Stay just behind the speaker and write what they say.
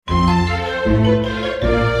Hello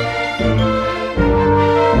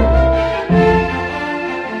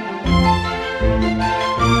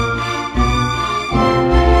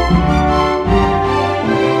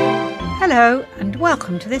and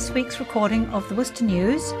welcome to this week's recording of the Worcester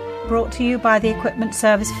News, brought to you by the Equipment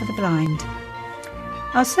Service for the Blind.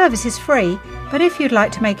 Our service is free, but if you'd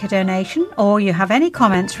like to make a donation or you have any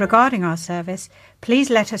comments regarding our service, please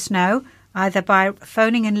let us know either by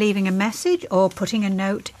phoning and leaving a message or putting a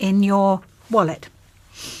note in your wallet.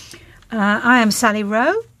 I am Sally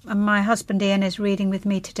Rowe and my husband Ian is reading with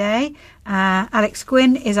me today. Alex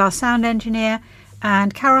Gwynn is our sound engineer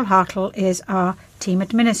and Carol Hartle is our team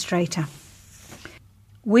administrator.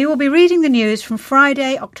 We will be reading the news from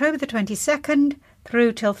Friday, October the 22nd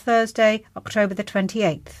through till Thursday, October the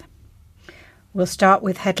 28th. We'll start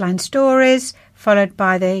with headline stories, followed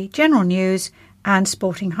by the general news and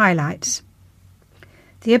sporting highlights.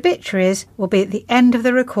 The obituaries will be at the end of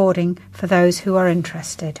the recording for those who are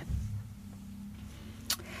interested.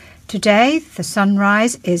 Today, the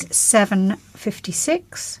sunrise is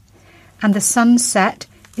 7:56 and the sunset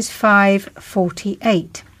is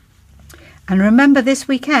 5:48. And remember this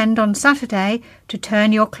weekend on Saturday to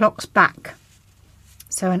turn your clocks back.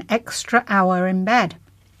 So an extra hour in bed.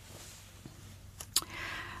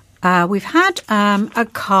 We've had a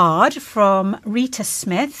card from Rita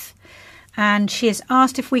Smith and she has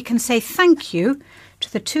asked if we can say thank you to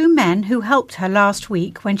the two men who helped her last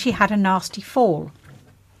week when she had a nasty fall.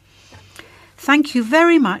 Thank you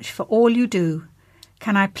very much for all you do.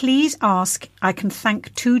 Can I please ask I can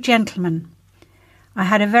thank two gentlemen? I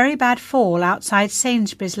had a very bad fall outside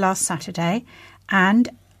Sainsbury's last Saturday and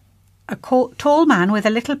a tall man with a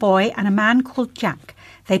little boy and a man called Jack.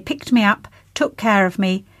 They picked me up, took care of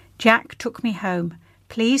me. Jack took me home.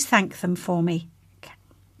 Please thank them for me.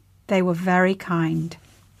 They were very kind.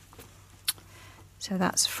 So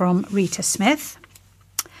that's from Rita Smith.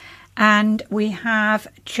 And we have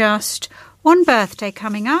just one birthday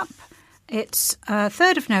coming up. It's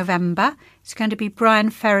 3rd of November. It's going to be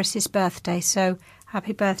Brian Ferris's birthday. So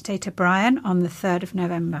happy birthday to Brian on the 3rd of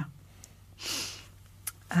November.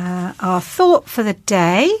 Our thought for the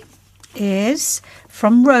day is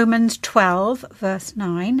from Romans 12, verse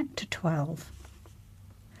 9 to 12.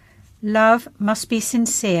 Love must be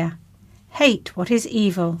sincere. Hate what is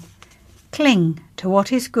evil. Cling to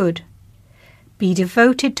what is good. Be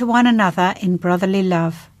devoted to one another in brotherly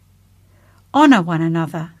love. Honour one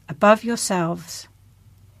another above yourselves.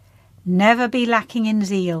 Never be lacking in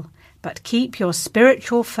zeal, but keep your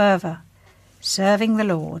spiritual fervour, serving the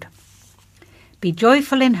Lord. Be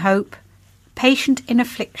joyful in hope, patient in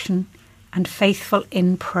affliction, and faithful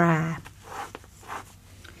in prayer.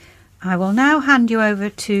 I will now hand you over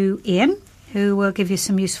to Ian, who will give you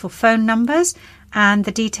some useful phone numbers and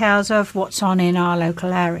the details of what's on in our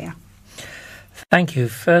local area. Thank you.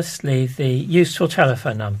 Firstly, the useful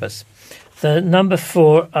telephone numbers. The number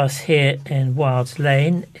for us here in Wilds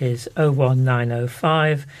Lane is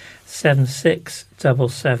 01905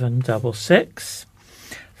 767766.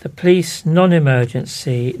 The police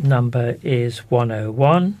non-emergency number is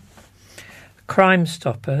 101. Crime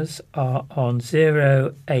Stoppers are on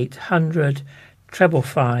 0800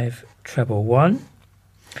 555 111.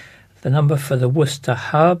 The number for the Worcester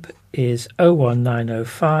Hub is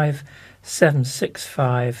 01905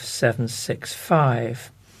 765 765.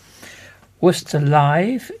 Worcester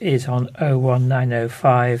Live is on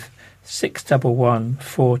 01905 611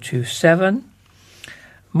 427.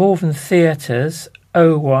 Morven Theatres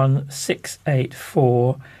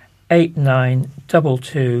 01684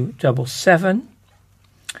 892277.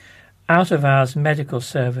 Out of Hours Medical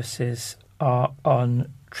Services are on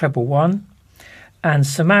 111, and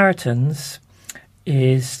Samaritans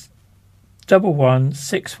is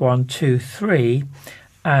 116123,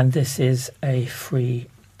 and this is a free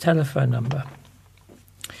telephone number.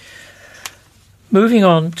 Moving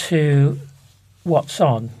on to what's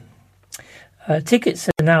on. Tickets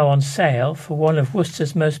are now on sale for one of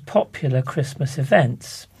Worcester's most popular Christmas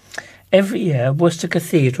events. Every year, Worcester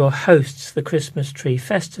Cathedral hosts the Christmas Tree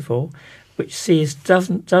Festival, which sees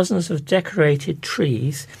dozens of decorated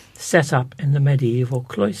trees set up in the medieval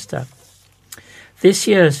cloister. This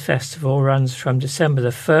year's festival runs from December the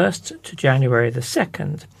 1st to January the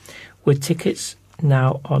 2nd, with tickets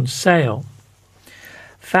now on sale.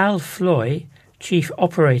 Val Floy, Chief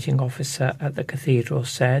Operating Officer at the Cathedral,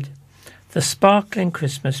 said, "The sparkling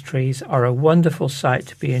Christmas trees are a wonderful sight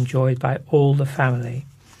to be enjoyed by all the family.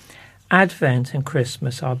 Advent and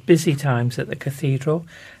Christmas are busy times at the Cathedral,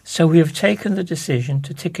 so we have taken the decision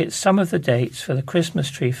to ticket some of the dates for the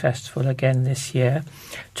Christmas Tree Festival again this year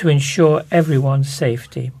to ensure everyone's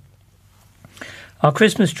safety. Our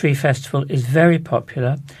Christmas Tree Festival is very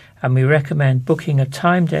popular, and we recommend booking a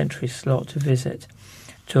timed entry slot to visit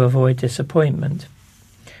to avoid disappointment.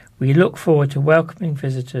 We look forward to welcoming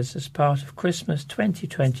visitors as part of Christmas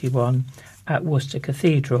 2021 at Worcester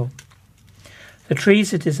Cathedral. The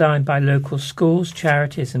trees are designed by local schools,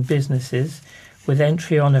 charities and businesses, with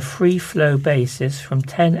entry on a free-flow basis from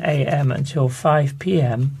 10 a.m. until 5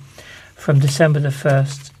 p.m. from December the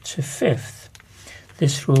 1st to 5th.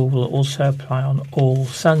 This rule will also apply on all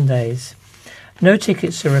Sundays. No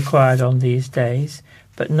tickets are required on these days,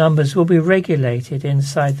 but numbers will be regulated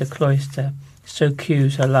inside the cloister, so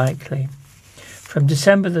queues are likely. From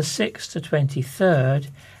December the 6th to 23rd,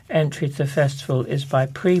 entry to the festival is by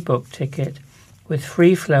pre-book ticket, with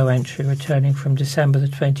free-flow entry returning from December the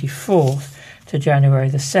 24th to January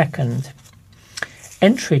the 2nd.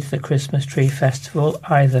 Entry to the Christmas Tree Festival,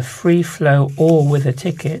 either free flow or with a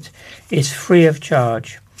ticket, is free of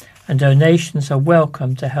charge, and donations are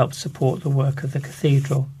welcome to help support the work of the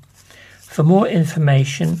cathedral. For more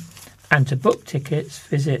information and to book tickets,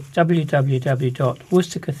 visit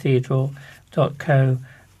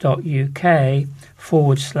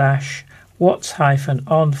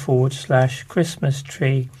www.worcestercathedral.co.uk/what's-on/Christmas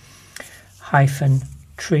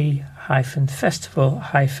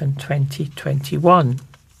tree-festival-2021.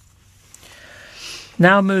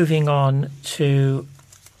 Now moving on to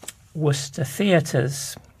Worcester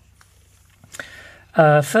theatres.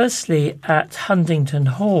 Firstly, at Huntington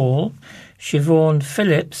Hall, Siobhan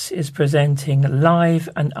Phillips is presenting Live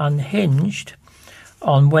and Unhinged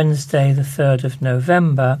on Wednesday the 3rd of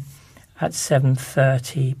November at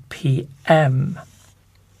 7:30 p.m.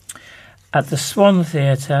 At the Swan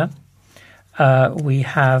Theatre, we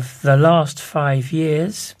have The Last 5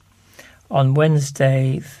 Years on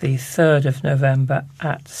Wednesday the 3rd of November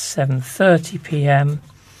at 7:30 p.m.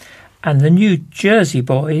 and The New Jersey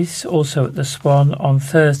Boys, also at the Swan, on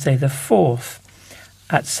Thursday the 4th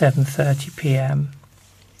at 7:30 p.m.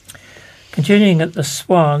 Continuing at the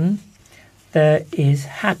Swan, there is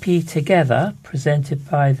Happy Together, presented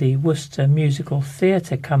by the Worcester Musical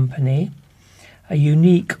Theatre Company, a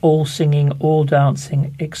unique all-singing,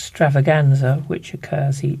 all-dancing extravaganza which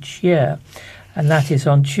occurs each year, and that is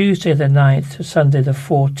on Tuesday the 9th to Sunday the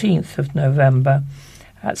 14th of November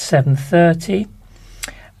at 7:30,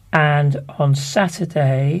 and on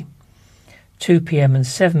Saturday 2 p.m. and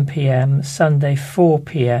 7 p.m, Sunday 4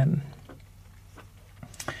 p.m.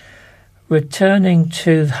 Returning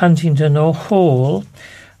to Huntington Hall,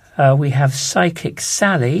 we have Psychic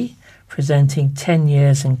Sally presenting 10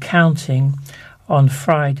 Years and Counting on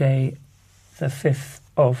Friday the 5th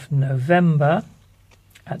of November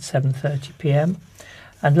at 7:30 p.m.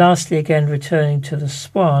 And lastly, again returning to the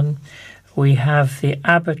Swan, we have the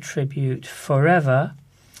ABBA tribute Forever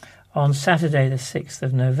on Saturday the 6th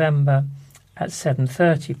of November at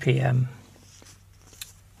 7:30 p.m.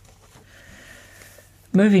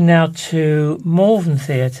 Moving now to Malvern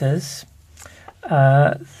Theatres,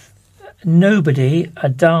 Nobody, a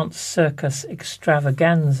dance circus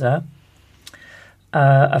extravaganza,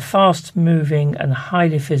 a fast-moving and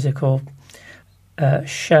highly physical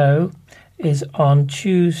show, is on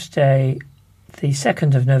Tuesday the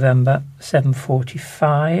 2nd of November,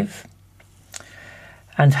 7:45.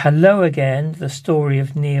 And Hello Again, the story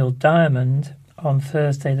of Neil Diamond, on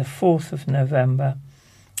Thursday the 4th of November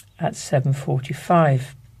at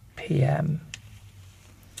 7:45 p.m.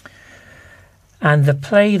 And The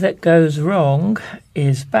Play That Goes Wrong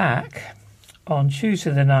is back on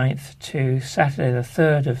Tuesday the 9th to Saturday the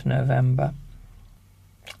 3rd of November.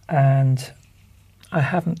 And I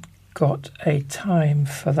haven't got a time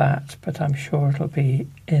for that, but I'm sure it'll be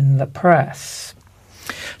in the press.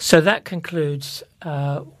 So that concludes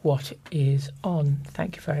what is on.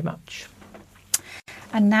 Thank you very much.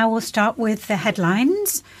 And now we'll start with the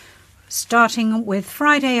headlines, starting with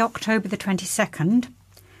Friday, October the 22nd,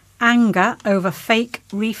 Anger over fake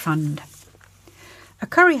refund. A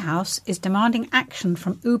curry house is demanding action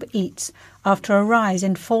from Uber Eats after a rise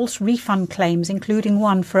in false refund claims, including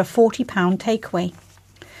one for a £40 takeaway.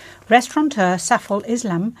 Restaurateur Safol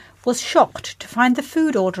Islam was shocked to find the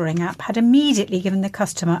food ordering app had immediately given the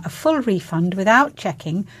customer a full refund without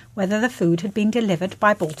checking whether the food had been delivered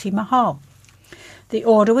by Balti Mahal. The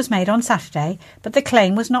order was made on Saturday, but the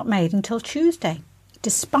claim was not made until Tuesday,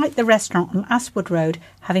 despite the restaurant on Aswood Road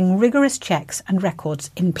having rigorous checks and records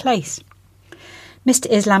in place. Mr.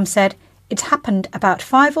 Islam said, "It's happened about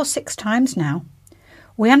 5 or 6 times now.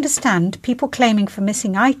 We understand people claiming for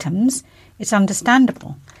missing items. It's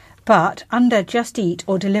understandable. But under Just Eat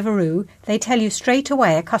or Deliveroo, they tell you straight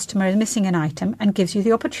away a customer is missing an item and gives you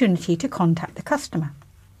the opportunity to contact the customer.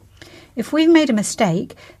 If we've made a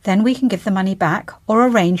mistake, then we can give the money back or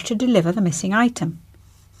arrange to deliver the missing item."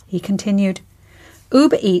 He continued,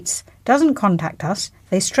 "Uber Eats doesn't contact us,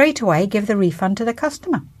 they straight away give the refund to the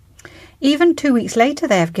customer. Even 2 weeks later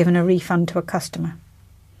they have given a refund to a customer."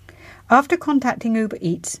 After contacting Uber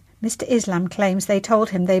Eats, Mr. Islam claims they told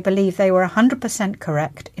him they believe they were 100%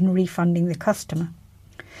 correct in refunding the customer.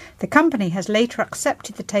 The company has later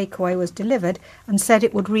accepted the takeaway was delivered and said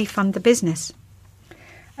it would refund the business.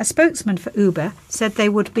 A spokesman for Uber said they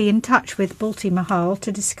would be in touch with Balti Mahal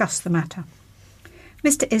to discuss the matter.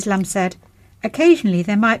 Mr. Islam said, "Occasionally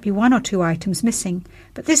there might be 1 or 2 items missing,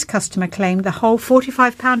 but this customer claimed the whole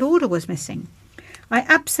 £45 order was missing. I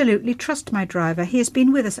absolutely trust my driver. He has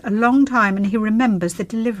been with us a long time and he remembers the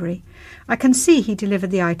delivery. I can see he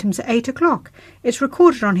delivered the items at 8 o'clock. It's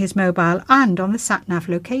recorded on his mobile and on the sat-nav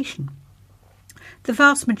location." The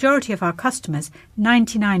vast majority of our customers,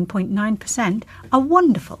 99.9%, are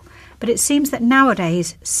wonderful, but it seems that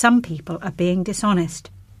nowadays some people are being dishonest.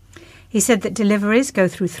 He said that deliveries go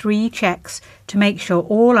through 3 checks to make sure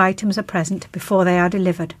all items are present before they are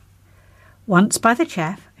delivered. Once by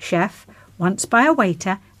the chef, once by a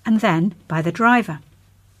waiter, and then by the driver.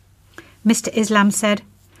 Mr. Islam said,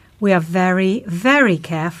 "We are very, very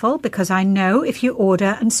careful because I know if you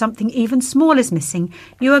order and something even small is missing,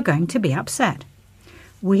 you are going to be upset.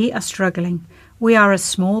 We are struggling. We are a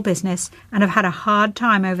small business and have had a hard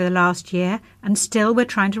time over the last year, and still we're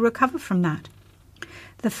trying to recover from that.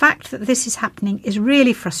 The fact that this is happening is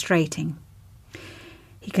really frustrating."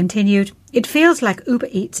 He continued, "It feels like Uber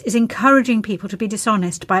Eats is encouraging people to be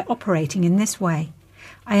dishonest by operating in this way.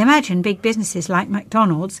 I imagine big businesses like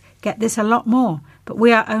McDonald's get this a lot more, but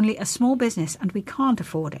we are only a small business and we can't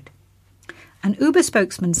afford it." An Uber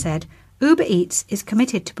spokesman said, "Uber Eats is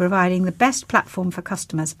committed to providing the best platform for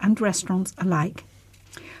customers and restaurants alike.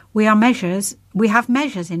 We have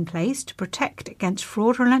measures in place to protect against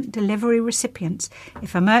fraudulent delivery recipients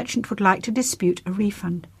if a merchant would like to dispute a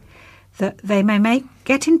refund. That they may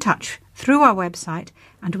get in touch through our website,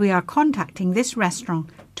 and we are contacting this restaurant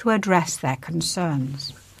to address their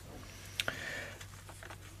concerns."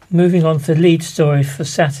 Moving on to the lead story for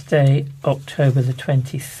Saturday, October the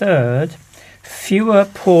 23rd. Fewer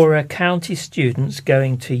poorer county students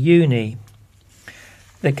going to uni.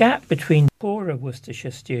 The gap between poorer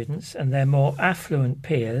Worcestershire students and their more affluent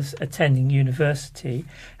peers attending university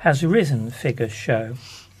has risen, figures show.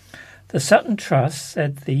 The Sutton Trust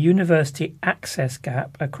said the university access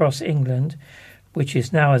gap across England, which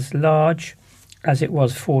is now as large as it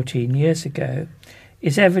was 14 years ago,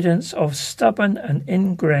 is evidence of stubborn and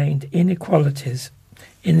ingrained inequalities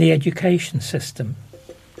in the education system.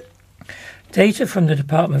 Data from the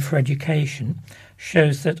Department for Education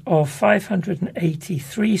shows that of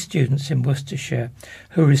 583 students in Worcestershire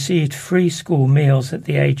who received free school meals at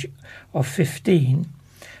the age of 15,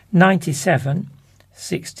 97,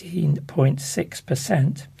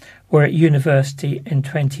 16.6%, were at university in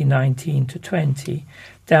 2019 to 20,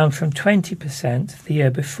 down from 20% the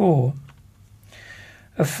year before.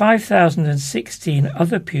 Of 5,016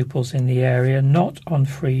 other pupils in the area not on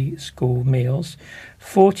free school meals,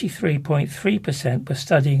 43.3% were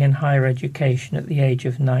studying in higher education at the age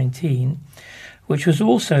of 19, which was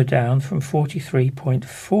also down from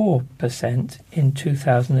 43.4% in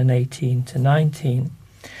 2018 to 19.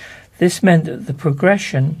 This meant that the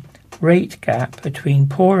progression rate gap between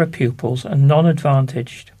poorer pupils and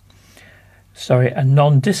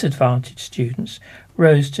non-disadvantaged students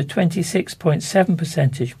rose to 26.7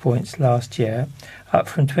 percentage points last year, up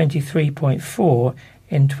from 23.4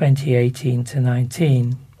 in 2018 to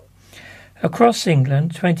 19. Across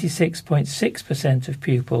England, 26.6% of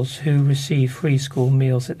pupils who receive free school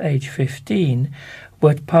meals at age 15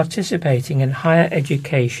 were participating in higher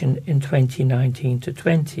education in 2019 to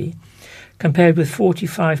 20, compared with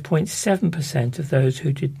 45.7% of those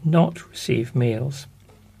who did not receive meals.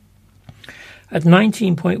 At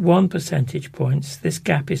 19.1 percentage points, this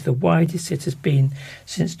gap is the widest it has been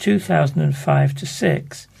since 2005 to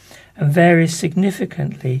 6 and varies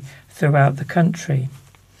significantly throughout the country.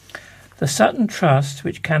 The Sutton Trust,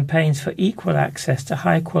 which campaigns for equal access to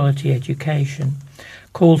high-quality education,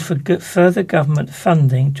 called for further government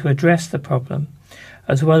funding to address the problem,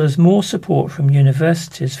 as well as more support from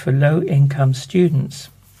universities for low-income students.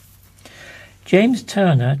 James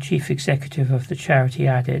Turner, chief executive of the charity,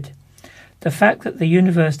 added, "The fact that the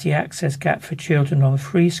university access gap for children on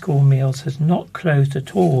free school meals has not closed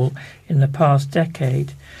at all in the past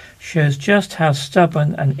decade shows just how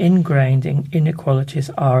stubborn and ingrained inequalities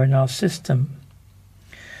are in our system."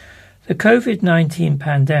 The COVID-19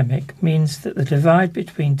 pandemic means that the divide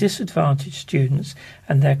between disadvantaged students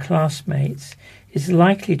and their classmates is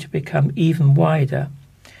likely to become even wider,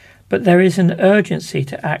 but there is an urgency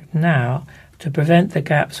to act now to prevent the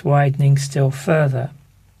gaps widening still further.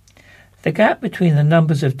 The gap between the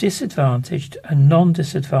numbers of disadvantaged and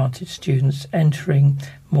non-disadvantaged students entering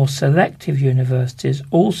more selective universities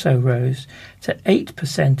also rose to 8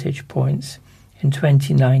 percentage points in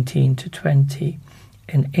 2019 to 20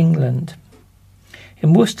 in England.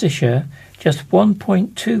 In Worcestershire, just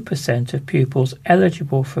 1.2% of pupils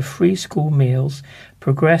eligible for free school meals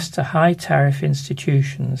progressed to high-tariff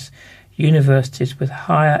institutions, universities with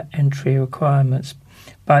higher entry requirements,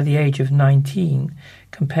 by the age of 19,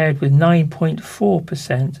 compared with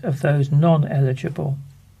 9.4% of those non-eligible.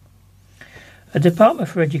 A Department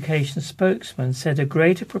for Education spokesman said a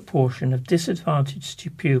greater proportion of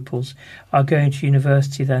disadvantaged pupils are going to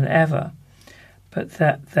university than ever, but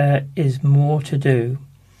that there is more to do.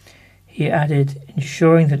 He added,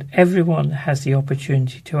 ensuring that everyone has the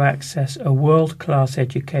opportunity to access a world-class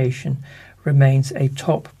education remains a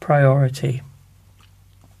top priority.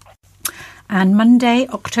 And Monday,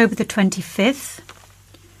 October the 25th,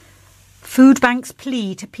 Food Bank's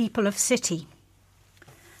plea to people of City.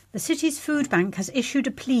 The city's food bank has issued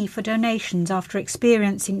a plea for donations after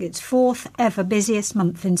experiencing its fourth ever busiest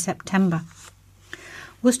month in September.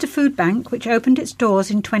 Worcester Food Bank, which opened its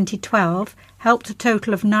doors in 2012, helped a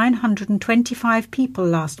total of 925 people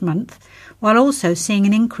last month, while also seeing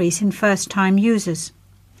an increase in first-time users.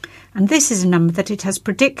 And this is a number that it has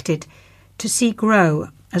predicted to see grow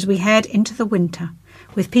as we head into the winter,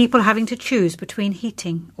 with people having to choose between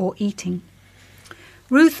heating or eating.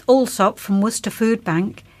 Ruth Alsop from Worcester Food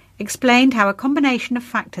Bank explained how a combination of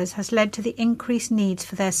factors has led to the increased needs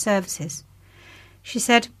for their services. She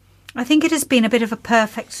said, "I think it has been a bit of a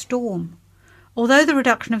perfect storm. Although the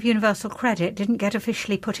reduction of universal credit didn't get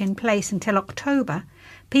officially put in place until October,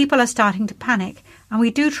 people are starting to panic, and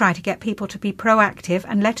we do try to get people to be proactive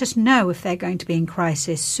and let us know if they're going to be in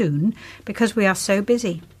crisis soon, because we are so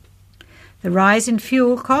busy. The rise in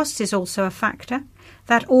fuel costs is also a factor.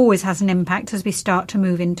 That always has an impact as we start to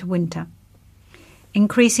move into winter.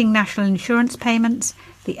 Increasing national insurance payments,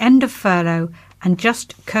 the end of furlough, and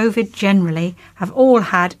just COVID generally have all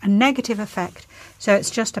had a negative effect, so it's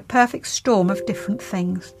just a perfect storm of different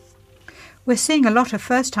things. We're seeing a lot of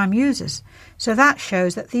first-time users, so that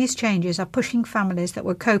shows that these changes are pushing families that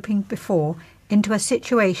were coping before into a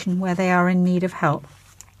situation where they are in need of help.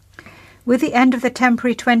 With the end of the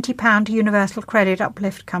temporary £20 universal credit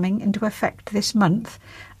uplift coming into effect this month,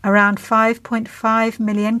 around 5.5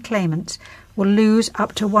 million claimants will lose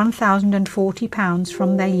up to £1,040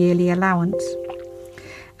 from their yearly allowance.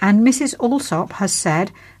 And Mrs. Alsop has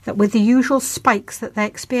said that with the usual spikes that they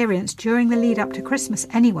experienced during the lead up to Christmas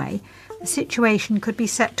anyway, the situation could be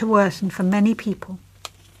set to worsen for many people.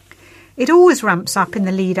 It always ramps up in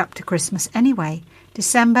the lead up to Christmas anyway.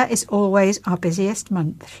 December is always our busiest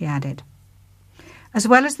month, she added. As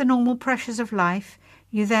well as the normal pressures of life,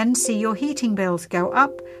 you then see your heating bills go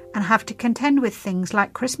up and have to contend with things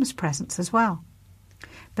like Christmas presents as well.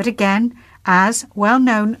 But again, as well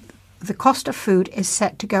known, the cost of food is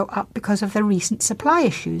set to go up because of the recent supply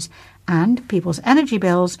issues, and people's energy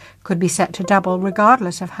bills could be set to double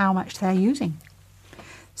regardless of how much they're using.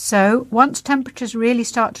 So, once temperatures really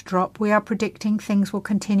start to drop, we are predicting things will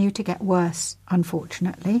continue to get worse,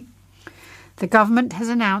 unfortunately. The government has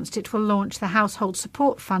announced it will launch the Household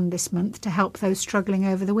Support Fund this month to help those struggling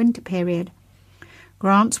over the winter period.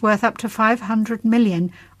 Grants worth up to $500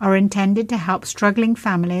 million are intended to help struggling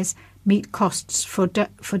families meet costs for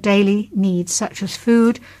daily needs such as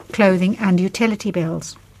food, clothing and utility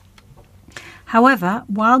bills. However,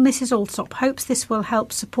 while Mrs. Alsop hopes this will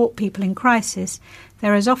help support people in crisis,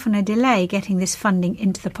 there is often a delay getting this funding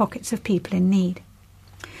into the pockets of people in need.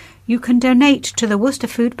 You can donate to the Worcester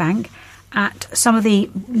Food Bank at some of the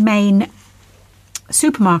main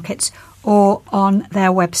supermarkets or on their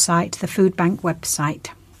website, the Food Bank website.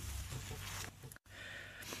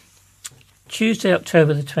 Tuesday,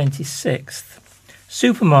 October the 26th.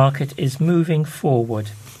 Supermarket is moving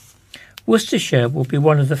forward. Worcestershire will be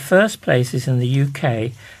one of the first places in the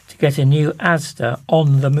UK to get a new Asda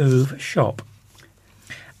on the move shop.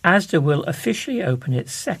 Asda will officially open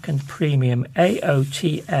its second premium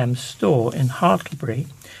AOTM store in Hartlebury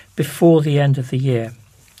before the end of the year.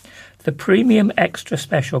 The premium extra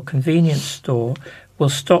special convenience store will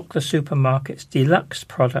stock the supermarket's deluxe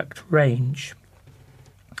product range.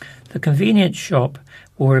 The convenience shop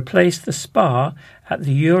will replace the Spar at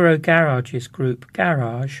the Euro Garages Group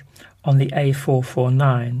garage on the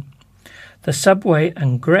A449. The Subway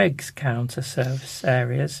and Greggs counter service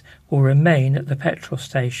areas will remain at the petrol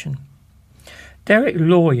station. Derek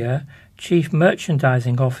Lawyer, Chief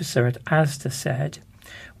Merchandising Officer at Asda, said,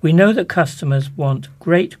 "We know that customers want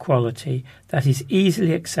great quality that is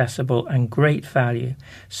easily accessible and great value,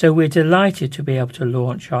 so we're delighted to be able to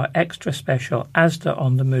launch our extra special Asda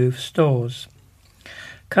on the Move stores.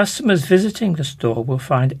 Customers visiting the store will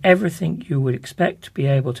find everything you would expect to be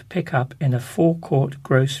able to pick up in a forecourt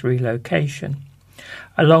grocery location,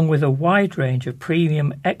 along with a wide range of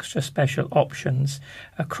premium extra special options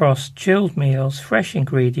across chilled meals, fresh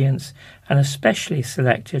ingredients, and a specially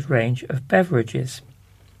selected range of beverages."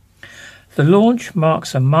 The launch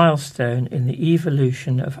marks a milestone in the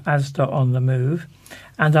evolution of Asda on the Move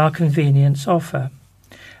and our convenience offer,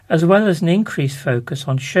 as well as an increased focus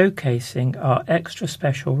on showcasing our extra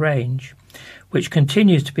special range, which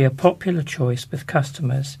continues to be a popular choice with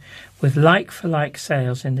customers, with like-for-like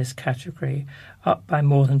sales in this category up by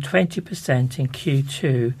more than 20% in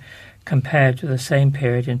Q2 compared to the same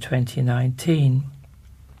period in 2019.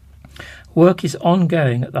 Work is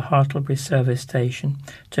ongoing at the Hartlebury service station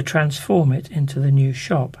to transform it into the new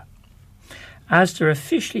shop. Asda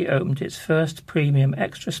officially opened its first premium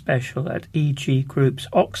extra special at EG Group's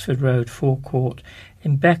Oxford Road forecourt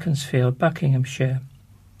in Beaconsfield, Buckinghamshire.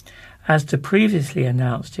 Asda previously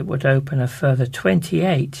announced it would open a further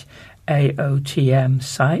 28 AOTM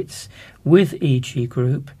sites with EG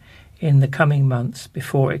Group in the coming months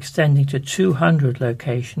before extending to 200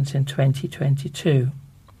 locations in 2022.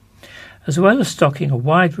 As well as stocking a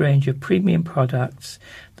wide range of premium products,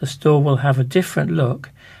 the store will have a different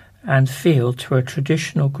look and feel to a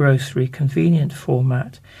traditional grocery convenient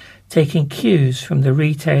format, taking cues from the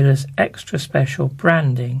retailer's extra special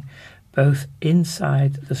branding, both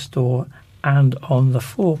inside the store and on the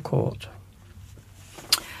forecourt.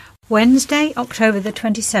 Wednesday, October the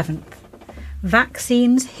 27th.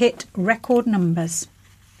 Vaccines hit record numbers.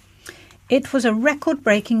 It was a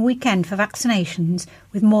record-breaking weekend for vaccinations,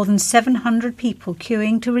 with more than 700 people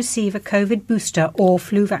queuing to receive a COVID booster or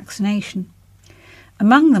flu vaccination.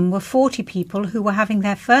 Among them were 40 people who were having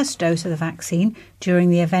their first dose of the vaccine during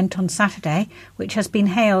the event on Saturday, which has been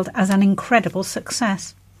hailed as an incredible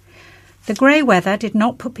success. The grey weather did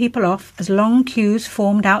not put people off as long queues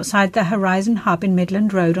formed outside the Horizon Hub in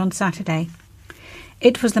Midland Road on Saturday.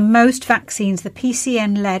 It was the most vaccines the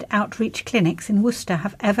PCN-led outreach clinics in Worcester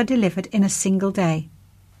have ever delivered in a single day.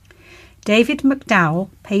 David McDowell,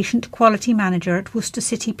 Patient Quality Manager at Worcester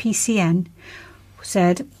City PCN,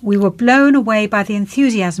 said, "We were blown away by the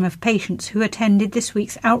enthusiasm of patients who attended this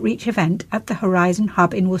week's outreach event at the Horizon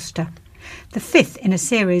Hub in Worcester, the fifth in a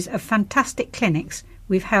series of fantastic clinics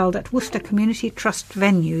we've held at Worcester Community Trust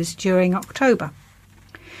venues during October.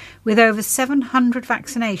 With over 700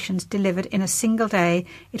 vaccinations delivered in a single day,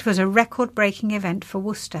 it was a record-breaking event for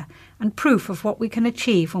Worcester and proof of what we can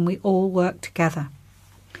achieve when we all work together.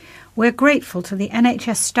 We're grateful to the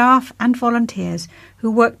NHS staff and volunteers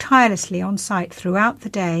who worked tirelessly on site throughout the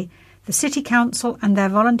day, the City Council and their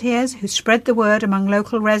volunteers who spread the word among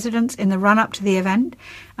local residents in the run-up to the event,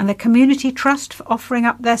 and the Community Trust for offering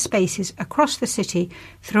up their spaces across the city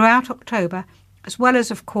throughout October, as well as,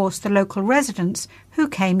 of course, the local residents who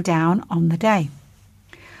came down on the day.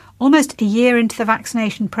 Almost a year into the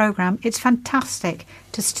vaccination programme, it's fantastic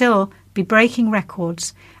to still be breaking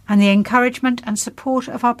records, and the encouragement and support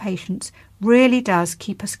of our patients really does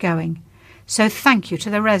keep us going. So thank you to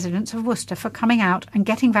the residents of Worcester for coming out and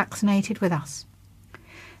getting vaccinated with us.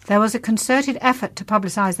 There was a concerted effort to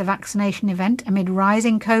publicise the vaccination event amid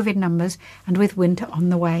rising COVID numbers and with winter on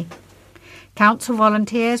the way. Council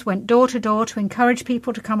volunteers went door to door to encourage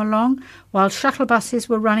people to come along, while shuttle buses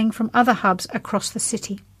were running from other hubs across the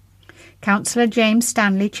city. Councillor James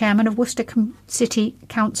Stanley, chairman of Worcester City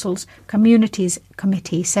Council's Communities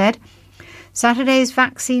Committee, said, "Saturday's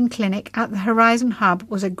vaccine clinic at the Horizon Hub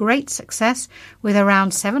was a great success, with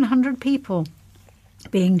around 700 people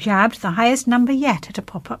being jabbed, the highest number yet at a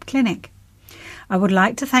pop-up clinic. I would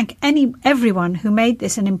like to thank everyone who made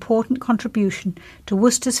this an important contribution to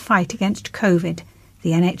Worcester's fight against COVID,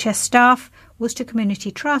 the NHS staff, Worcester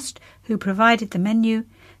Community Trust, who provided the menu,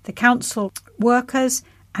 the council workers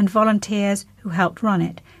and volunteers who helped run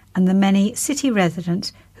it, and the many city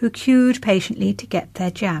residents who queued patiently to get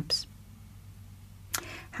their jabs."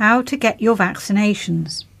 How to get your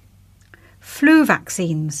vaccinations. Flu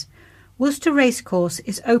vaccines. Worcester Racecourse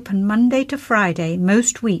is open Monday to Friday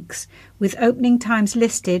most weeks, with opening times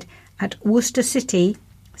listed at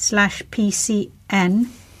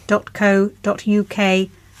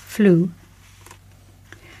worcestercity/pcn.co.uk/flu.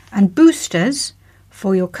 And boosters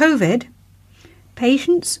for your COVID,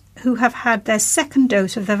 Patients who have had their second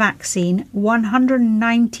dose of the vaccine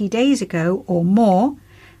 190 days ago or more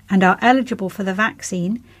and are eligible for the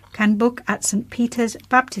vaccine can book at St Peter's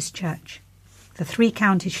Baptist Church, the Three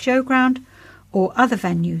Counties Showground, or other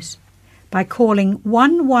venues by calling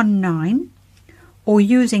 119 or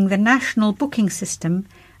using the national booking system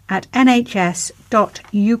at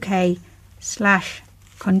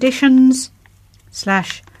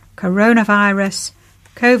nhs.uk/conditions/coronavirus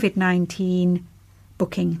COVID-19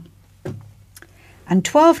 booking. And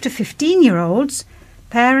 12 to 15-year-olds,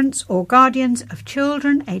 parents or guardians of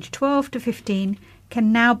children aged 12 to 15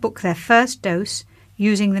 can now book their first dose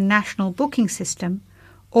using the national booking system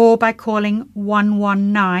or by calling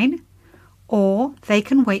 119, or they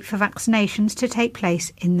can wait for vaccinations to take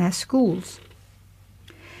place in their schools.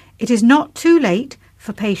 It is not too late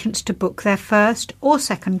for patients to book their first or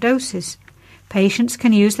second doses. Patients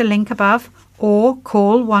can use the link above or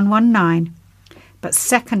call 119, but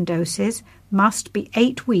second doses must be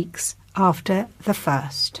 8 weeks after the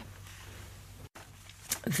first.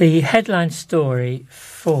 The headline story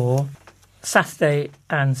for Saturday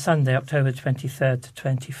and Sunday, October 23rd to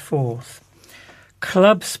 24th.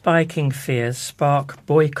 Club spiking fears spark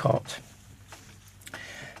boycott.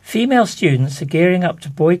 Female students are gearing up to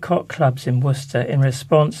boycott clubs in Worcester in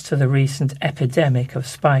response to the recent epidemic of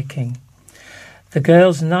spiking. The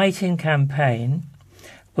Girls' Night In campaign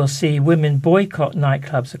will see women boycott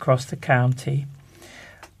nightclubs across the county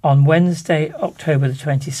on Wednesday, October the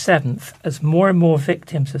 27th, as more and more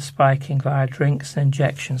victims of spiking via drinks and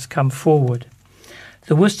injections come forward.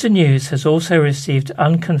 The Worcester News has also received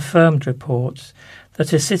unconfirmed reports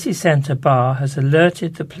that a city centre bar has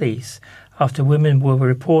alerted the police after women were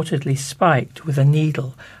reportedly spiked with a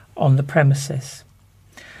needle on the premises.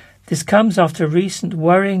 This comes after recent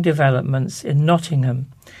worrying developments in Nottingham,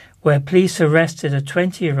 where police arrested a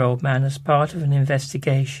 20-year-old man as part of an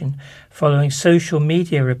investigation following social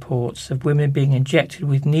media reports of women being injected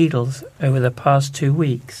with needles over the past 2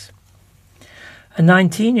 weeks. A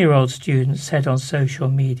 19-year-old student said on social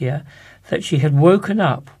media that she had woken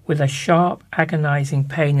up with a sharp, agonising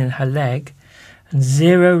pain in her leg and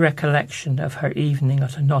zero recollection of her evening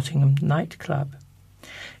at a Nottingham nightclub.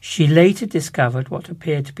 She later discovered what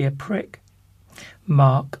appeared to be a prick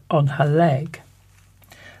mark on her leg.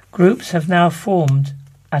 Groups have now formed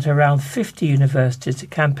at around 50 universities to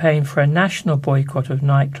campaign for a national boycott of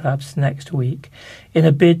nightclubs next week in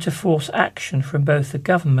a bid to force action from both the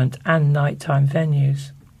government and nighttime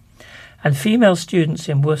venues. And female students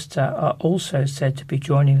in Worcester are also said to be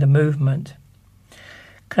joining the movement.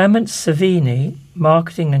 Clemence Savini,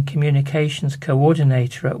 Marketing and Communications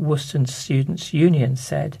Coordinator at Worcester Students' Union,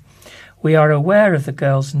 said, "We are aware of the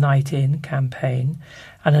Girls' Night In campaign,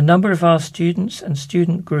 and a number of our students and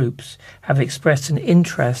student groups have expressed an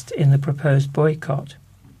interest in the proposed boycott.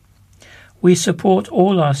 We support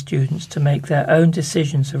all our students to make their own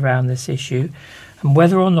decisions around this issue and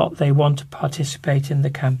whether or not they want to participate in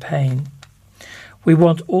the campaign. We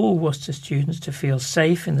want all Worcester students to feel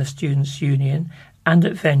safe in the Students' Union and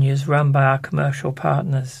at venues run by our commercial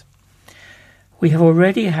partners. We have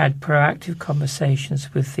already had proactive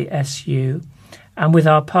conversations with the SU and with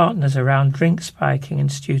our partners around drink spiking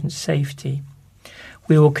and student safety.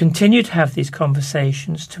 We will continue to have these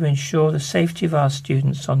conversations to ensure the safety of our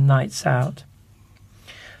students on nights out.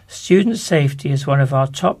 Student safety is one of our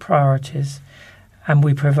top priorities, and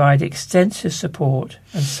we provide extensive support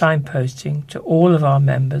and signposting to all of our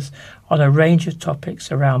members on a range of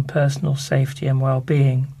topics around personal safety and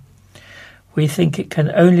well-being. We think it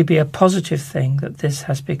can only be a positive thing that this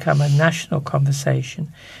has become a national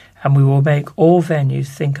conversation, and we will make all venues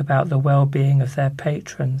think about the well-being of their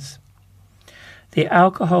patrons. The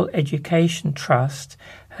Alcohol Education Trust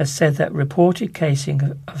has said that reported cases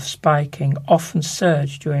of spiking often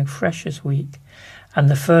surge during Freshers' Week and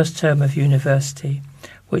the first term of university,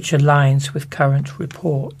 which aligns with current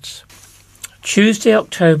reports. Tuesday,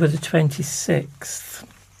 October the 26th.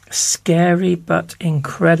 Scary but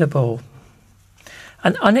incredible.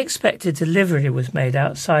 An unexpected delivery was made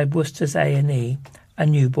outside Worcester's A&E, a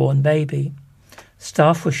newborn baby.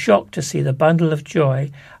 Staff were shocked to see the bundle of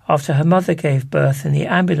joy after her mother gave birth in the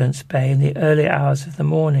ambulance bay in the early hours of the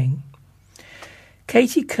morning.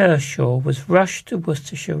 Katie Kershaw was rushed to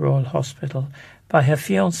Worcestershire Royal Hospital by her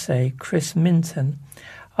fiancé, Chris Minton,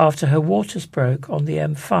 after her waters broke on the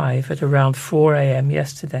M5 at around 4 a.m.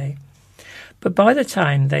 yesterday. But by the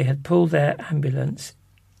time they had pulled their ambulance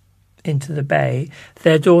into the bay,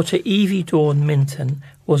 their daughter Evie Dawn Minton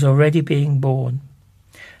was already being born.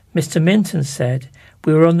 Mr. Minton said,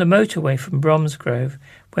 "We were on the motorway from Bromsgrove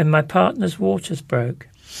when my partner's waters broke.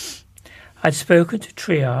 I'd spoken to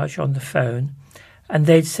triage on the phone, and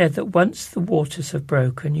they'd said that once the waters have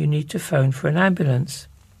broken, you need to phone for an ambulance.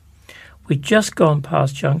 We'd just gone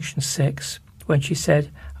past junction 6 when she said,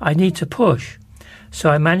 "I need to push." So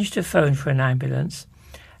I managed to phone for an ambulance,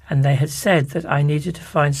 and they had said that I needed to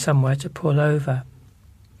find somewhere to pull over.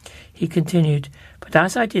 He continued, "But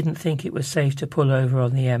as I didn't think it was safe to pull over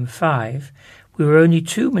on the M5, we were only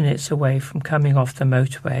 2 minutes away from coming off the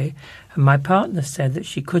motorway, and my partner said that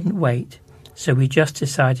she couldn't wait, so we just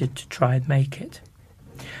decided to try and make it.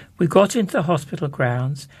 We got into the hospital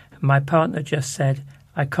grounds, and my partner just said,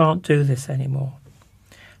 'I can't do this anymore.'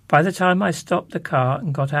 By the time I stopped the car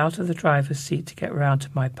and got out of the driver's seat to get round to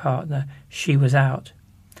my partner, she was out.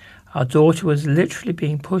 Our daughter was literally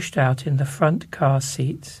being pushed out in the front car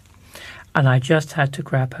seats, and I just had to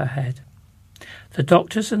grab her head. The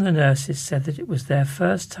doctors and the nurses said that it was their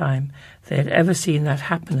first time they had ever seen that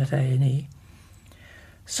happen at A&E.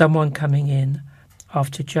 Someone coming in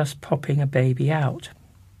after just popping a baby out.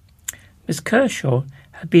 Miss Kershaw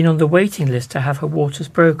had been on the waiting list to have her waters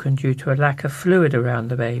broken due to a lack of fluid around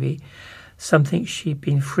the baby, something she'd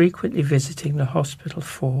been frequently visiting the hospital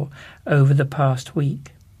for over the past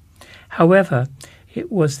week. However,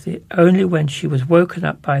 it was only when she was woken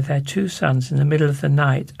up by their 2 sons in the middle of the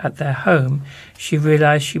night at their home she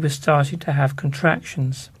realised she was starting to have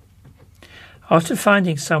contractions. After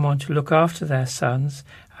finding someone to look after their sons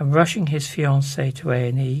and rushing his fiancée to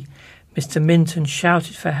A&E, Mr. Minton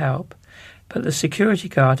shouted for help, but the security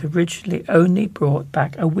guard originally only brought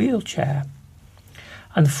back a wheelchair.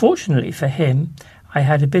 Unfortunately for him, I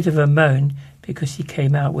had a bit of a moan because he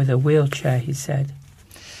came out with a wheelchair, he said.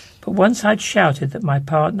 But once I'd shouted that my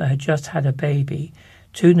partner had just had a baby,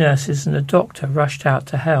 2 nurses and a doctor rushed out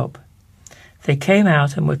to help. They came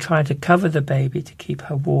out and were trying to cover the baby to keep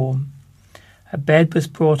her warm. A bed was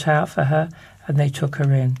brought out for her and they took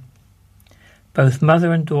her in. Both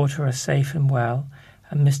mother and daughter are safe and well,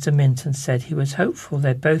 and Mr. Minton said he was hopeful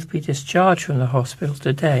they'd both be discharged from the hospital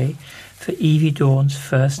today for Evie Dawn's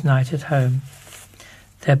first night at home.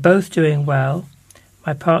 They're both doing well.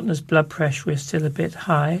 My partner's blood pressure is still a bit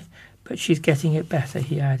high, but she's getting it better,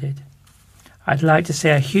 he added. I'd like to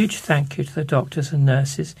say a huge thank you to the doctors and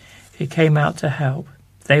nurses who came out to help.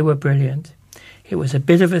 They were brilliant. It was a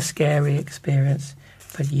bit of a scary experience,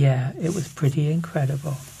 but yeah, it was pretty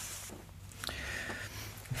incredible.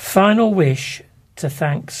 Final wish to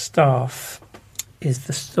thank staff is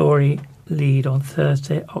the story lead on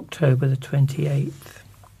Thursday, October the 28th.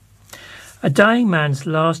 A dying man's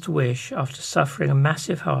last wish after suffering a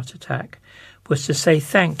massive heart attack was to say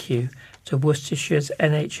thank you to Worcestershire's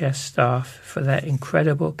NHS staff for their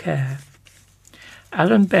incredible care.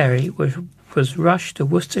 Alan Berry was rushed to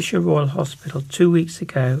Worcestershire Royal Hospital 2 weeks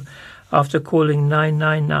ago after calling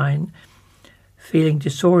 999, feeling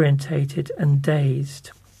disorientated and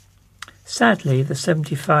dazed. Sadly, the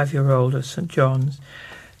 75-year-old of St John's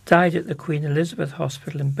died at the Queen Elizabeth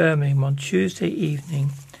Hospital in Birmingham on Tuesday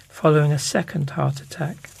evening following a second heart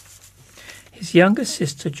attack. His younger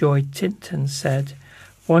sister, Joy Tinton, said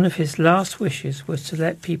one of his last wishes was to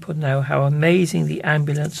let people know how amazing the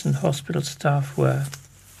ambulance and hospital staff were.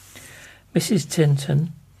 Mrs.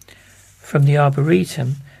 Tinton, from the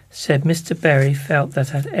Arboretum, said Mr. Berry felt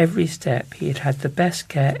that at every step he had had the best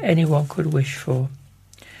care anyone could wish for.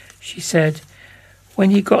 She said,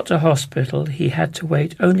 when he got to hospital, he had to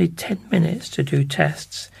wait only 10 minutes to do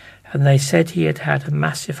tests, and they said he had had a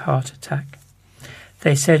massive heart attack.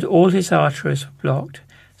 They said all his arteries were blocked,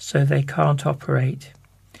 so they can't operate.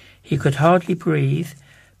 He could hardly breathe,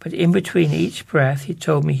 but in between each breath he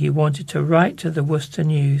told me he wanted to write to the Worcester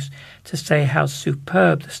News to say how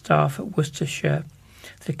superb the staff at Worcestershire,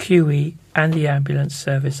 the QE and the ambulance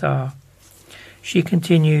service are. She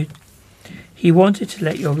continued, he wanted to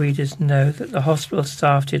let your readers know that the hospital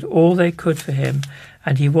staff did all they could for him,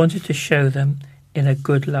 and he wanted to show them in a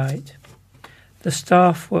good light. The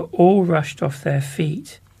staff were all rushed off their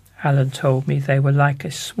feet. Alan told me they were like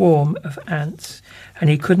a swarm of ants,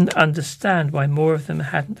 and he couldn't understand why more of them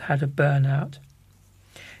hadn't had a burnout.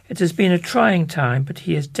 It has been a trying time, but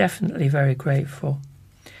he is definitely very grateful.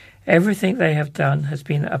 Everything they have done has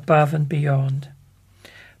been above and beyond.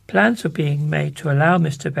 Plans were being made to allow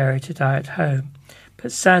Mr. Berry to die at home,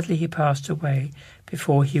 but sadly he passed away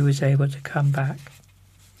before he was able to come back.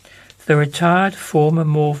 The retired former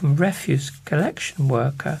Malvern refuse collection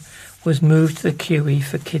worker was moved to the QE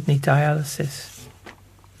for kidney dialysis.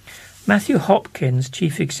 Matthew Hopkins,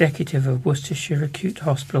 Chief Executive of Worcestershire Acute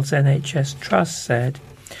Hospitals NHS Trust, said,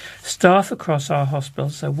 staff across our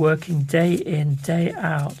hospitals are working day in, day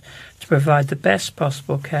out to provide the best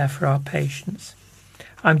possible care for our patients.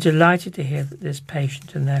 I'm delighted to hear that this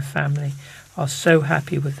patient and their family are so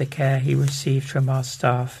happy with the care he received from our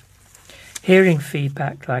staff. Hearing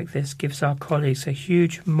feedback like this gives our colleagues a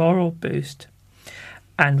huge moral boost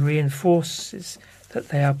and reinforces that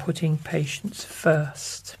they are putting patients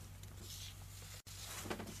first.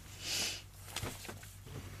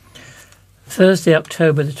 Thursday,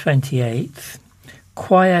 October the 28th,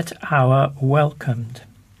 Quiet Hour welcomed.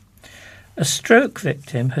 A stroke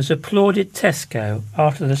victim has applauded Tesco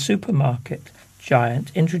after the supermarket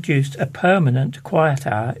giant introduced a permanent quiet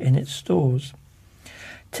hour in its stores.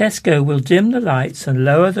 Tesco will dim the lights and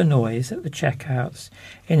lower the noise at the checkouts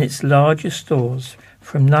in its larger stores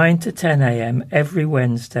from 9 to 10 a.m. every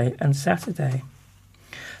Wednesday and Saturday.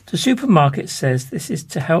 The supermarket says this is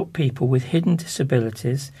to help people with hidden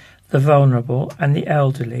disabilities, the vulnerable and the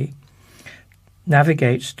elderly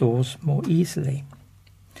navigate stores more easily.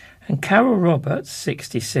 And Carol Roberts,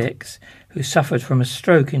 66, who suffered from a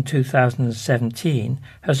stroke in 2017,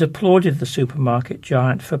 has applauded the supermarket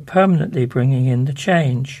giant for permanently bringing in the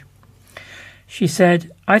change. She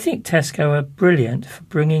said, "I think Tesco are brilliant for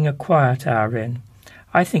bringing a quiet hour in.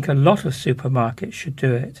 I think a lot of supermarkets should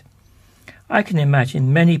do it. I can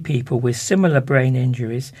imagine many people with similar brain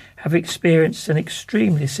injuries have experienced an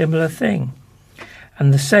extremely similar thing,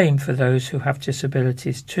 and the same for those who have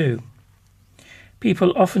disabilities too.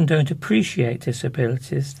 People often don't appreciate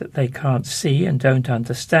disabilities that they can't see and don't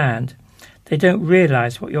understand. They don't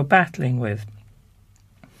realise what you're battling with."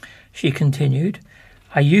 She continued,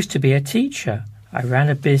 "I used to be a teacher. I ran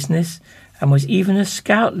a business and was even a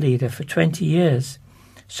scout leader for 20 years,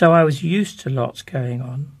 so I was used to lots going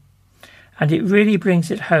on. And it really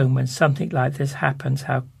brings it home when something like this happens,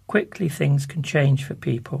 how quickly things can change for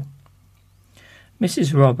people."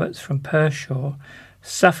 Mrs. Roberts from Pershore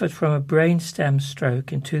suffered from a brainstem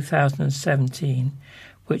stroke in 2017,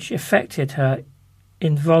 which affected her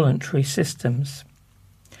involuntary systems.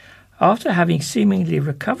 After having seemingly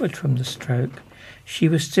recovered from the stroke, she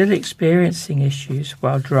was still experiencing issues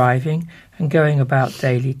while driving and going about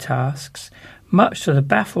daily tasks, much to the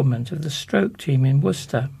bafflement of the stroke team in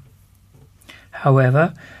Worcester.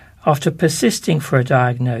 However, after persisting for a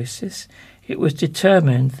diagnosis, it was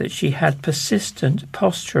determined that she had persistent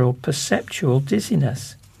postural perceptual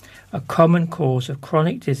dizziness, a common cause of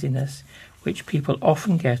chronic dizziness which people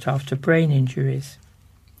often get after brain injuries.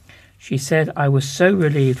 She said, "I was so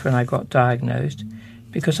relieved when I got diagnosed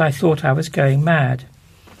because I thought I was going mad.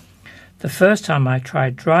 The first time I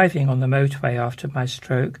tried driving on the motorway after my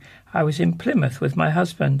stroke, I was in Plymouth with my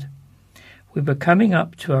husband. We were coming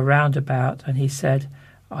up to a roundabout and he said,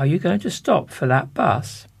 'Are you going to stop for that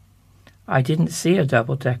bus?' I didn't see a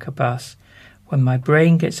double-decker bus. When my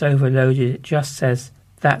brain gets overloaded, it just says,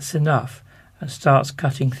 'That's enough,' and starts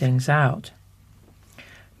cutting things out."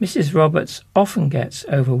 Mrs. Roberts often gets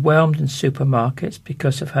overwhelmed in supermarkets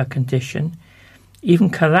because of her condition, even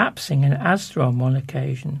collapsing in Asda on one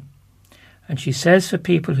occasion. And she says for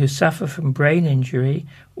people who suffer from brain injury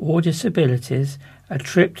or disabilities, a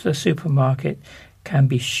trip to the supermarket can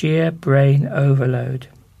be sheer brain overload.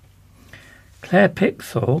 Claire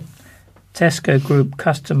Pickthall, Tesco Group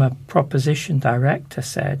Customer Proposition Director,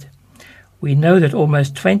 said, "We know that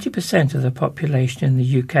almost 20% of the population in the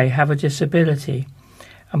UK have a disability,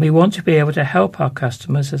 and we want to be able to help our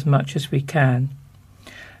customers as much as we can.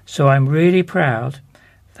 So I'm really proud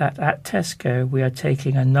that at Tesco we are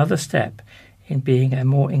taking another step in being a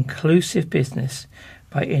more inclusive business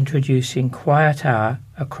by introducing Quiet Hour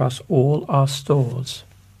across all our stores."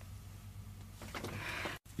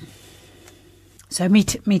 So me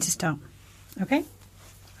to start. Okay.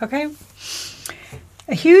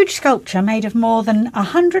 A huge sculpture made of more than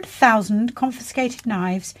 100,000 confiscated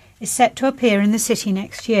knives is set to appear in the city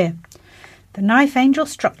next year. The Knife Angel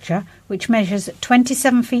structure, which measures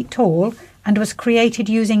 27 feet tall and was created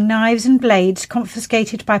using knives and blades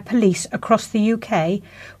confiscated by police across the UK,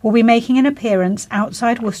 will be making an appearance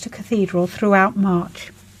outside Worcester Cathedral throughout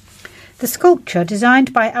March. The sculpture,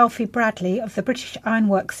 designed by Alfie Bradley of the British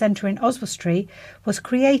Ironworks Centre in Oswestry, was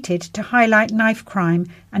created to highlight knife crime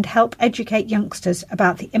and help educate youngsters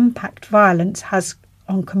about the impact violence has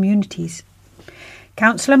on communities.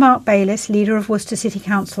 Councillor Mark Bayliss, leader of Worcester City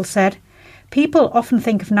Council, said, "People often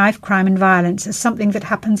think of knife crime and violence as something that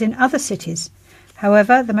happens in other cities.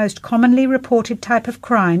 However, the most commonly reported type of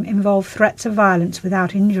crime involve threats of violence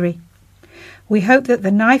without injury. We hope that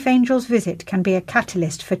the Knife Angel's visit can be a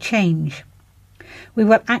catalyst for change. We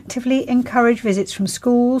will actively encourage visits from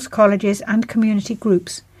schools, colleges and community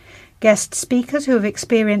groups. Guest speakers who have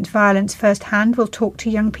experienced violence firsthand will talk to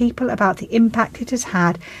young people about the impact it has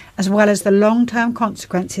had, as well as the long-term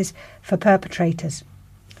consequences for perpetrators.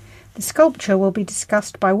 The sculpture will be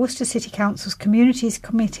discussed by Worcester City Council's Communities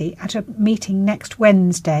Committee at a meeting next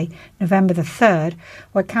Wednesday, November the 3rd,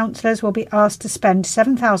 where councillors will be asked to spend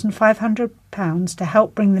 £7,500 to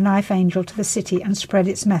help bring the Knife Angel to the city and spread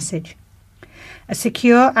its message. A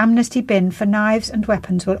secure amnesty bin for knives and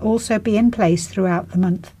weapons will also be in place throughout the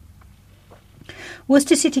month.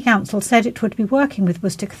 Worcester City Council said it would be working with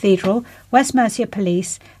Worcester Cathedral, West Mercia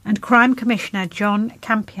Police and Crime Commissioner John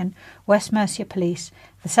Campion, West Mercia Police,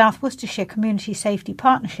 the South Worcestershire Community Safety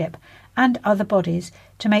Partnership and other bodies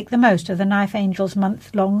to make the most of the Knife Angel's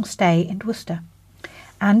month-long stay in Worcester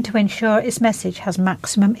and to ensure its message has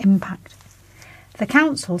maximum impact. The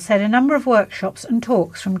Council said a number of workshops and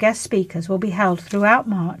talks from guest speakers will be held throughout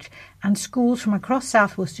March and schools from across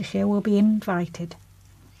South Worcestershire will be invited.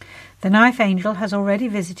 The Knife Angel has already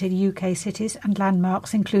visited UK cities and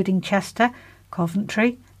landmarks including Chester,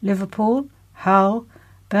 Coventry, Liverpool, Hull,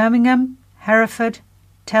 Birmingham, Hereford,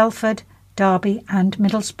 Telford, Derby and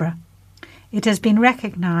Middlesbrough. It has been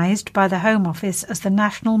recognised by the Home Office as the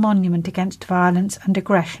National Monument Against Violence and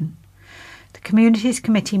Aggression. The Communities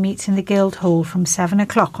Committee meets in the Guildhall from 7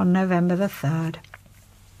 o'clock on November the 3rd.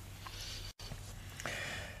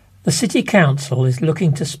 The City Council is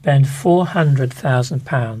looking to spend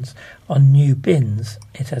 £400,000 on new bins,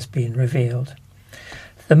 it has been revealed.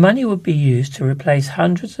 The money would be used to replace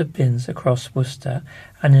hundreds of bins across Worcester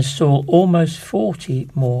and install almost 40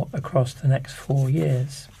 more across the next 4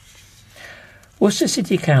 years. Worcester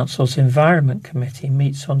City Council's Environment Committee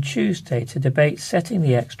meets on Tuesday to debate setting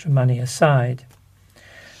the extra money aside.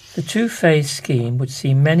 The two-phase scheme would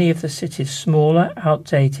see many of the city's smaller,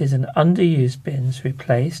 outdated and underused bins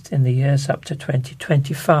replaced in the years up to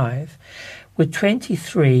 2025, with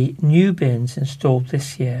 23 new bins installed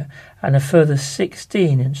this year and a further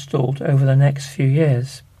 16 installed over the next few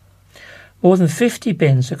years. More than 50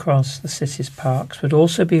 bins across the city's parks would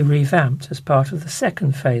also be revamped as part of the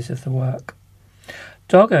second phase of the work.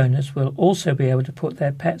 Dog owners will also be able to put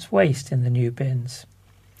their pets' waste in the new bins.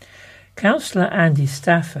 Councillor Andy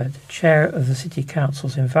Stafford, chair of the City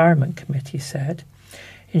Council's Environment Committee, said,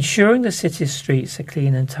 "Ensuring the city's streets are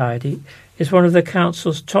clean and tidy is one of the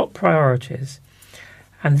Council's top priorities,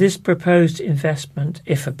 and this proposed investment,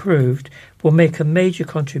 if approved, will make a major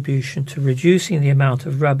contribution to reducing the amount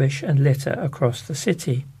of rubbish and litter across the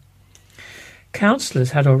city."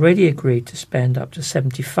 Councillors had already agreed to spend up to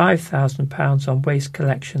 £75,000 on waste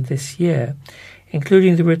collection this year,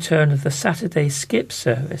 including the return of the Saturday skip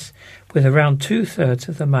service, with around two-thirds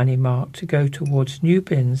of the money marked to go towards new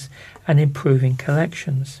bins and improving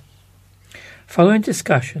collections. Following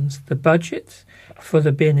discussions, the budget for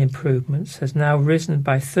the bin improvements has now risen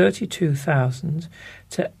by £32,000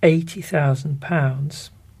 to £80,000.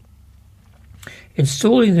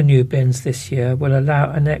 Installing the new bins this year will allow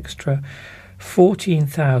an extra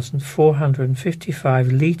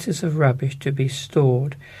 14,455 litres of rubbish to be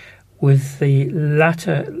stored, with the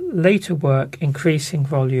later work increasing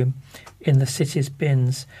volume in the city's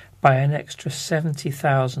bins by an extra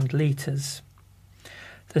 70,000 litres.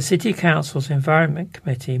 The City Council's Environment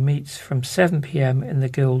Committee meets from 7 p.m. in the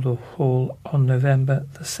Guildhall on November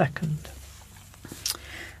the 2nd.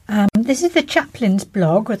 This is the chaplain's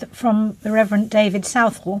blog from the Reverend David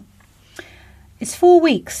Southall. It's 4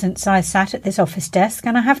 weeks since I sat at this office desk,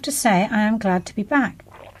 and I have to say I am glad to be back.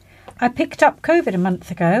 I picked up COVID a month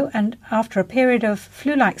ago, and after a period of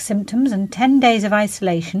flu-like symptoms and 10 days of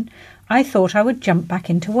isolation, I thought I would jump back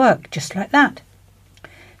into work, just like that.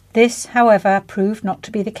 This, however, proved not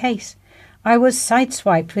to be the case. I was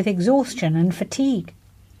sideswiped with exhaustion and fatigue.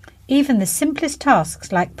 Even the simplest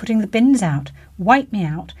tasks, like putting the bins out, wiped me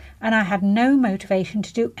out, and I had no motivation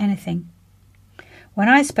to do anything. When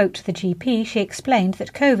I spoke to the GP, she explained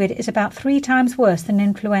that COVID is about 3 times worse than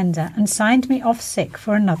influenza and signed me off sick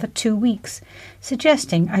for another 2 weeks,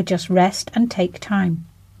 suggesting I just rest and take time.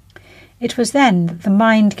 It was then that the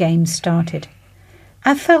mind games started.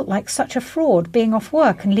 I felt like such a fraud being off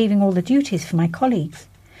work and leaving all the duties for my colleagues.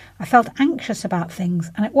 I felt anxious about things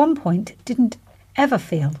and at one point didn't ever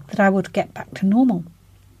feel that I would get back to normal.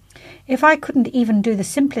 If I couldn't even do the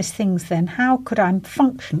simplest things then, how could I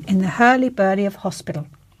function in the hurly-burly of hospital?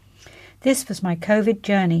 This was my COVID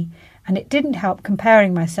journey, and it didn't help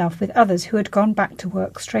comparing myself with others who had gone back to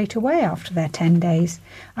work straight away after their 10 days.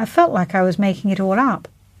 I felt like I was making it all up.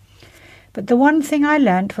 But the one thing I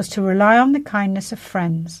learnt was to rely on the kindness of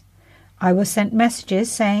friends. I was sent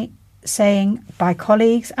messages saying by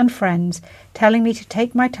colleagues and friends, telling me to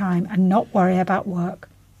take my time and not worry about work.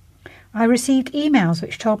 I received emails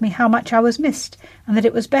which told me how much I was missed and that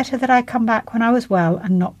it was better that I come back when I was well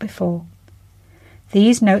and not before.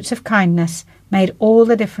 These notes of kindness made all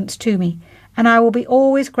the difference to me, and I will be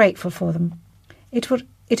always grateful for them.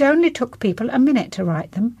 It only took people a minute to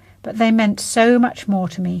write them, but they meant so much more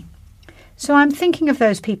to me. So I'm thinking of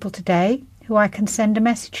those people today who I can send a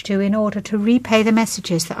message to in order to repay the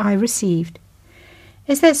messages that I received.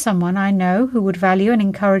 Is there someone I know who would value an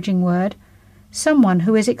encouraging word? Someone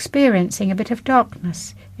who is experiencing a bit of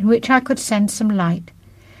darkness in which I could send some light?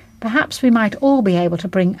 Perhaps we might all be able to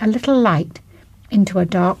bring a little light into a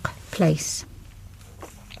dark place.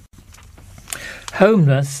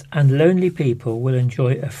 Homeless and lonely people will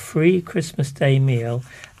enjoy a free Christmas Day meal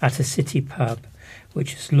at a city pub,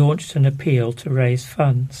 which has launched an appeal to raise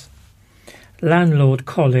funds. Landlord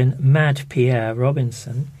Colin Mad Pierre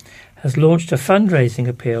Robinson has launched a fundraising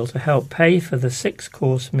appeal to help pay for the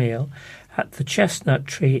 6-course meal at the Chestnut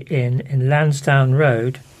Tree Inn in Lansdowne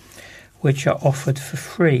Road, which are offered for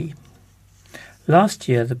free. Last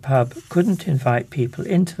year the pub couldn't invite people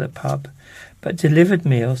into the pub, but delivered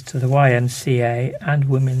meals to the YMCA and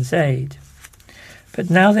Women's Aid.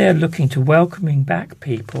 But now they are looking to welcoming back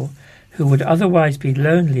people who would otherwise be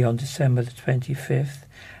lonely on December the 25th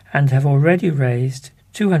and have already raised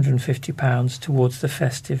 £250 towards the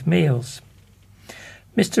festive meals.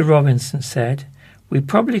 Mr. Robinson said, "We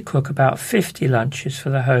probably cook about 50 lunches for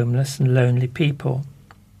the homeless and lonely people.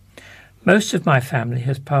 Most of my family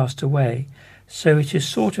has passed away, so it is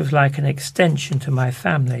sort of like an extension to my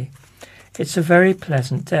family. It's a very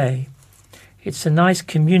pleasant day. It's a nice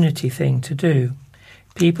community thing to do.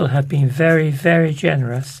 People have been very, very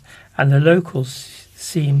generous, and the locals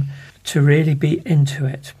seem to really be into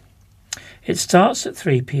it. It starts at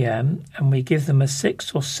 3 p.m. and we give them a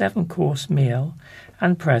 6 or 7 course meal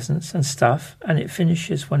and presents and stuff, and it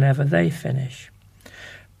finishes whenever they finish.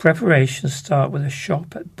 Preparations start with a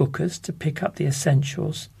shop at Booker's to pick up the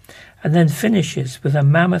essentials, and then finishes with a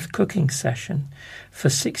mammoth cooking session for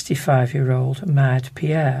 65-year-old Mad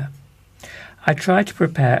Pierre. I try to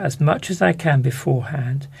prepare as much as I can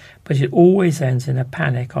beforehand, but it always ends in a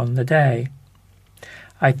panic on the day.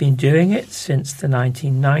 I've been doing it since the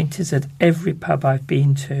 1990s at every pub I've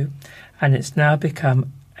been to, and it's now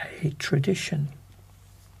become a tradition.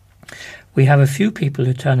 We have a few people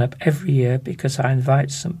who turn up every year because I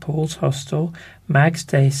invite St Paul's Hostel, Mag's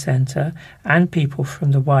Day Centre and people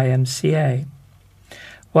from the YMCA.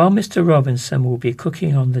 While Mr Robinson will be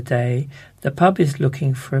cooking on the day, the pub is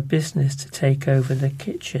looking for a business to take over the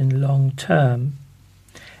kitchen long term.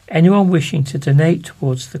 Anyone wishing to donate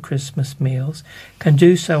towards the Christmas meals can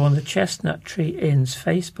do so on the Chestnut Tree Inn's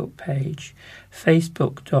Facebook page,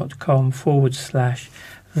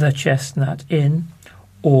 facebook.com/The Chestnut Inn,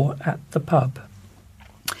 or at the pub.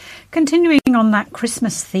 Continuing on that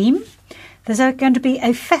Christmas theme, there's going to be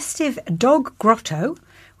a festive dog grotto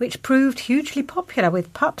which proved hugely popular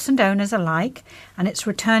with pups and owners alike, and it's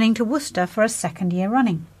returning to Worcester for a second year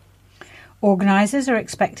running. Organisers are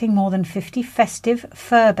expecting more than 50 festive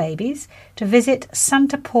fur babies to visit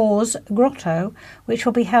Santa Paws Grotto, which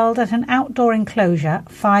will be held at an outdoor enclosure,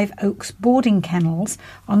 5 Oaks Boarding Kennels,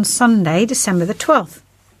 on Sunday, December the 12th.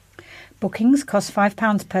 Bookings cost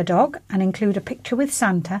 £5 per dog and include a picture with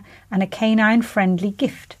Santa and a canine-friendly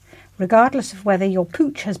gift, regardless of whether your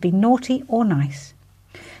pooch has been naughty or nice.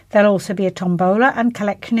 There'll also be a tombola and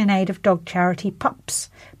collection in aid of dog charity Pups,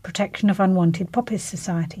 Protection of Unwanted Puppies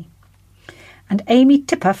Society. And Amy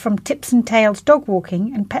Tipper from Tips and Tails Dog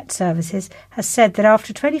Walking and Pet Services has said that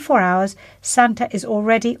after 24 hours, Santa is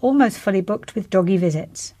already almost fully booked with doggy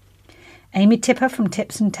visits. Amy Tipper from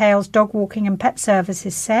Tips and Tails Dog Walking and Pet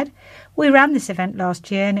Services said, "We ran this event last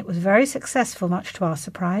year and it was very successful, much to our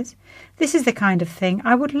surprise. This is the kind of thing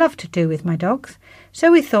I would love to do with my dogs,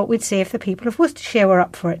 so we thought we'd see if the people of Worcestershire were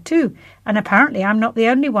up for it too, and apparently I'm not the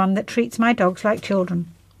only one that treats my dogs like children."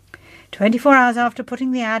 24 hours after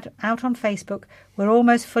putting the ad out on Facebook, we're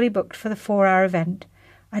almost fully booked for the 4-hour event.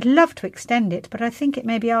 I'd love to extend it, but I think it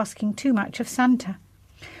may be asking too much of Santa.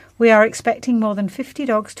 We are expecting more than 50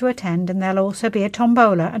 dogs to attend, and there'll also be a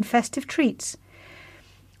tombola and festive treats.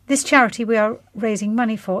 This charity we are raising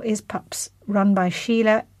money for is Pups, run by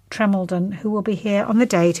Sheila Tremeldon, who will be here on the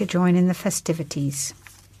day to join in the festivities.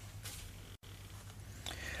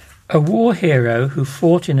 A war hero who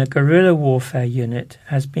fought in a guerrilla warfare unit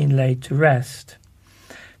has been laid to rest.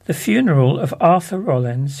 The funeral of Arthur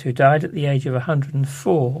Rollins, who died at the age of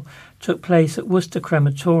 104, took place at Worcester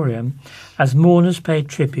Crematorium as mourners paid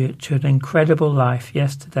tribute to an incredible life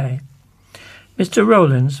yesterday. Mr.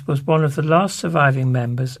 Rollins was one of the last surviving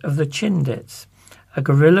members of the Chindits, a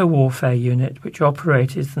guerrilla warfare unit which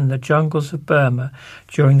operated in the jungles of Burma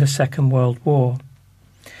during the Second World War.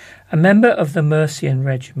 A member of the Mercian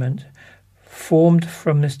Regiment, formed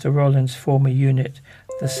from Mr. Rollins' former unit,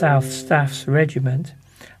 the South Staff's Regiment,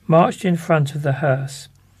 marched in front of the hearse,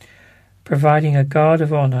 providing a guard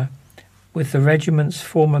of honour with the regiment's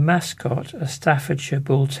former mascot, a Staffordshire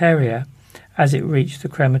Bull Terrier, as it reached the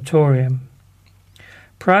crematorium.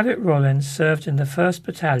 Private Rollins served in the 1st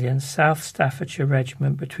Battalion South Staffordshire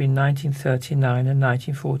Regiment between 1939 and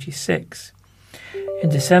 1946. In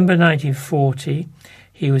December 1940,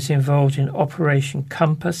 he was involved in Operation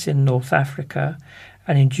Compass in North Africa,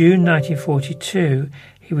 and in June 1942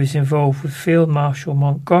 he was involved with Field Marshal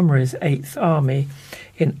Montgomery's 8th Army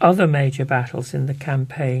in other major battles in the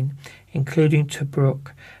campaign, including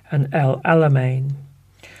Tobruk and El Alamein.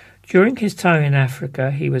 During his time in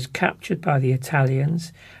Africa, he was captured by the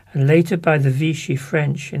Italians and later by the Vichy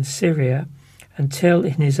French in Syria until,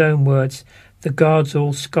 in his own words, the guards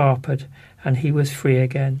all scarpered and he was free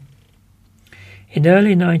again. In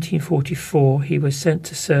early 1944, he was sent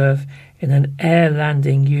to serve in an air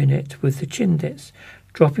landing unit with the Chindits,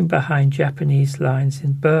 dropping behind Japanese lines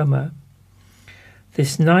in Burma.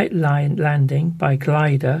 This night landing by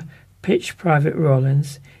glider pitched Private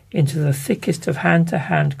Rollins into the thickest of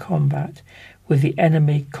hand-to-hand combat with the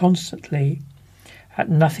enemy constantly at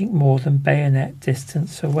nothing more than bayonet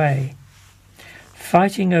distance away.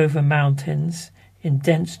 Fighting over mountains, in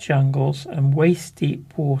dense jungles and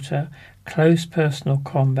waist-deep water, close personal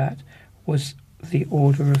combat was the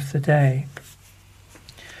order of the day.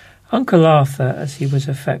 Uncle Arthur, as he was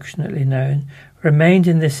affectionately known, remained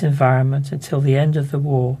in this environment until the end of the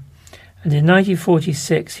war, and in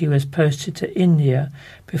 1946 he was posted to India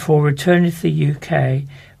before returning to the UK,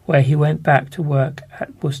 where he went back to work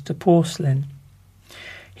at Worcester Porcelain.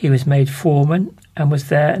 He was made foreman and was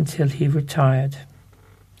there until he retired.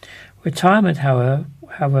 Retirement, however,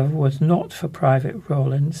 was not for Private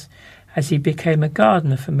Rollins, as he became a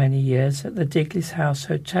gardener for many years at the Digley's House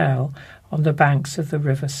Hotel on the banks of the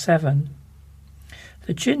River Severn.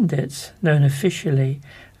 The Chindits, known officially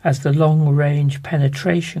as the Long-Range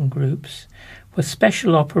Penetration Groups, were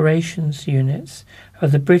special operations units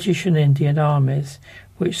of the British and Indian armies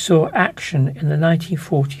which saw action in the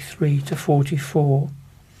 1943-44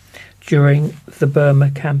 during the Burma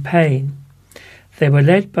campaign. They were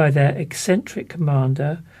led by their eccentric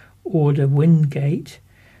commander, Order Wingate.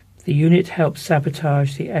 The unit helped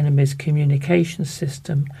sabotage the enemy's communication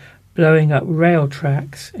system, blowing up rail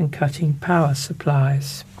tracks and cutting power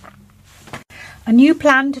supplies. A new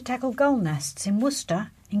plan to tackle gull nests in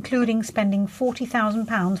Worcester, including spending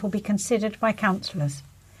 £40,000, will be considered by councillors.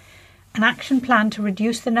 An action plan to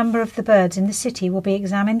reduce the number of the birds in the city will be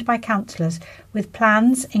examined by councillors, with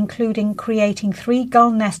plans including creating 3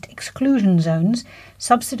 gull nest exclusion zones,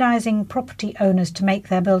 subsidising property owners to make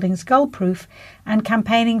their buildings gull-proof, and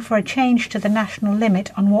campaigning for a change to the national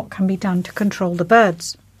limit on what can be done to control the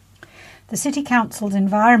birds. The City Council's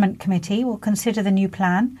Environment Committee will consider the new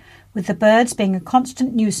plan, with the birds being a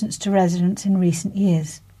constant nuisance to residents in recent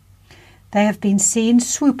years. They have been seen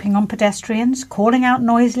swooping on pedestrians, calling out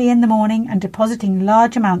noisily in the morning and depositing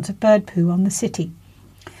large amounts of bird poo on the city.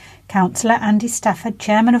 Councillor Andy Stafford,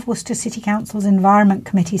 chairman of Worcester City Council's Environment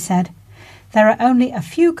Committee, said, "There are only a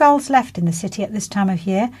few gulls left in the city at this time of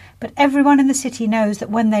year, but everyone in the city knows that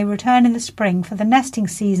when they return in the spring for the nesting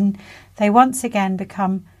season, they once again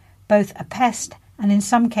become both a pest and in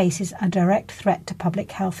some cases a direct threat to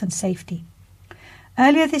public health and safety.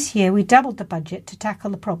 Earlier this year we doubled the budget to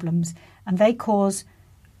tackle the problems, and they cause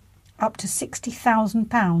up to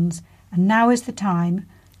 £60,000, and now is the time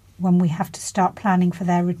when we have to start planning for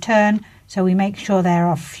their return so we make sure there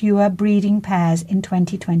are fewer breeding pairs in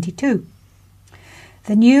 2022.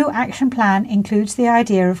 The new action plan includes the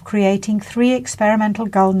idea of creating 3 experimental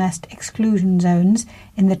gull nest exclusion zones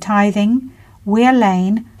in the Tithing, Weir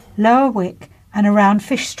Lane, Lower Wick and around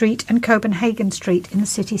Fish Street and Copenhagen Street in the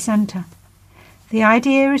city centre. The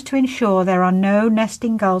idea is to ensure there are no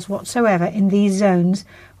nesting gulls whatsoever in these zones,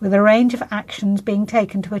 with a range of actions being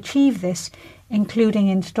taken to achieve this, including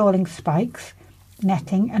installing spikes,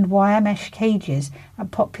 netting and wire mesh cages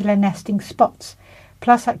at popular nesting spots,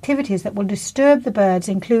 plus activities that will disturb the birds,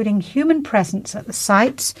 including human presence at the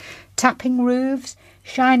sites, tapping roofs,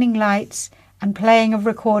 shining lights and playing of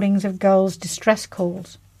recordings of gulls' distress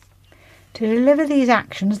calls. To deliver these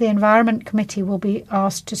actions, the Environment Committee will be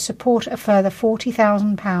asked to support a further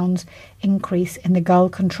 £40,000 increase in the gull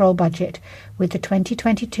control budget, with the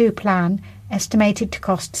 2022 plan estimated to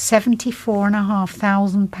cost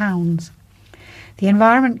 £74,500. The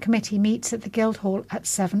Environment Committee meets at the Guildhall at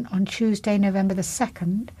 7 on Tuesday, November the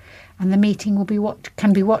 2nd, and the meeting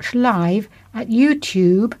can be watched live at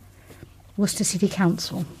YouTube, Worcester City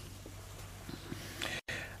Council.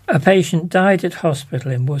 A patient died at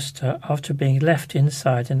hospital in Worcester after being left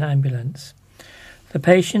inside an ambulance. The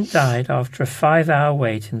patient died after a 5-hour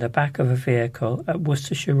wait in the back of a vehicle at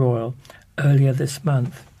Worcestershire Royal earlier this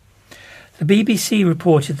month. The BBC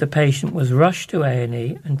reported the patient was rushed to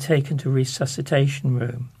A&E and taken to resuscitation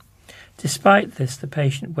room. Despite this, the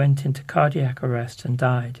patient went into cardiac arrest and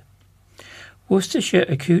died. Worcestershire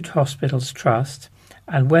Acute Hospitals Trust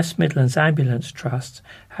and West Midlands Ambulance Trust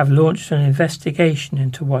have launched an investigation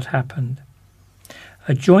into what happened.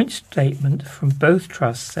 A joint statement from both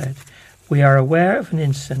trusts said, "We are aware of an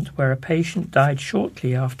incident where a patient died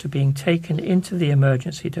shortly after being taken into the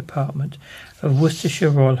emergency department of Worcestershire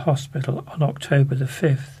Royal Hospital on October the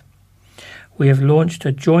 5th. We have launched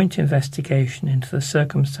a joint investigation into the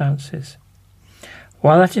circumstances.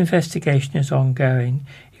 While that investigation is ongoing,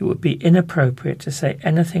 it would be inappropriate to say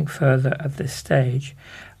anything further at this stage,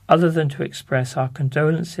 other than to express our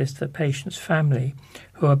condolences to the patient's family,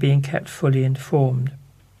 who are being kept fully informed."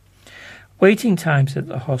 Waiting times at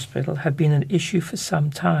the hospital have been an issue for some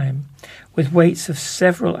time, with waits of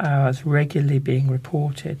several hours regularly being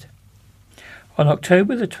reported. On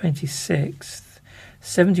October the 26th,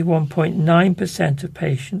 71.9% of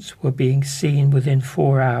patients were being seen within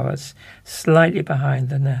 4 hours, slightly behind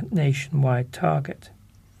the nationwide target.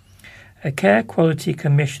 A Care Quality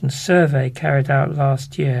Commission survey carried out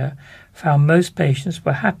last year found most patients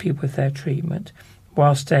were happy with their treatment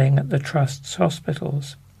while staying at the Trust's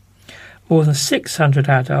hospitals. More than 600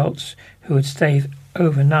 adults who had stayed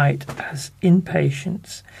overnight as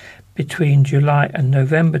inpatients between July and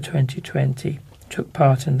November 2020 took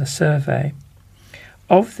part in the survey.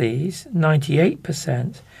 Of these,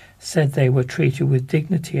 98% said they were treated with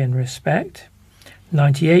dignity and respect.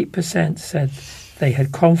 98% said they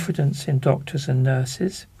had confidence in doctors and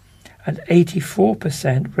nurses, and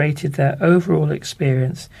 84% rated their overall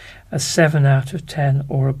experience as 7 out of 10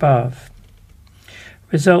 or above.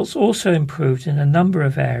 Results also improved in a number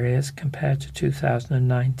of areas compared to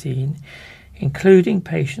 2019, including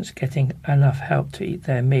patients getting enough help to eat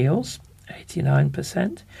their meals,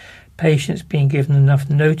 89%, patients being given enough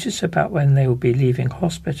notice about when they will be leaving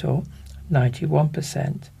hospital,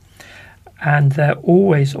 91%, and there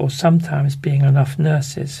always or sometimes being enough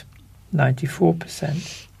nurses,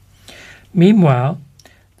 94%. Meanwhile,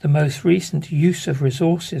 the most recent Use of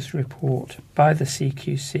Resources report by the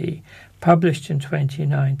CQC, published in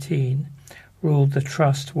 2019, ruled the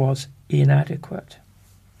Trust was inadequate.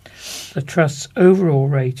 The Trust's overall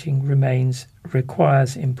rating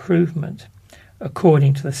requires improvement,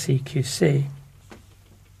 according to the CQC.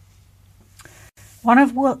 One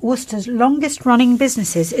of Worcester's longest-running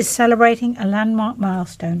businesses is celebrating a landmark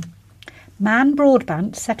milestone. Man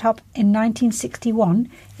Broadband, set up in 1961,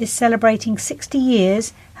 is celebrating 60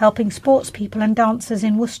 years helping sportspeople and dancers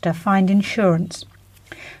in Worcester find insurance.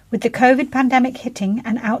 With the COVID pandemic hitting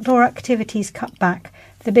and outdoor activities cut back,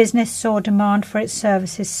 the business saw demand for its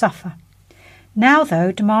services suffer. Now,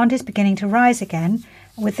 though, demand is beginning to rise again,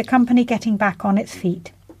 with the company getting back on its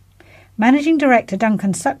feet. Managing Director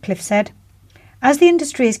Duncan Sutcliffe said, "As the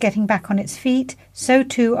industry is getting back on its feet, so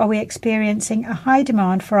too are we experiencing a high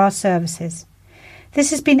demand for our services.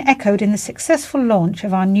 This has been echoed in the successful launch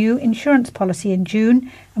of our new insurance policy in June,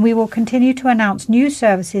 and we will continue to announce new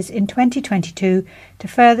services in 2022 to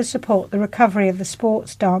further support the recovery of the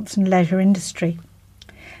sports, dance and leisure industry."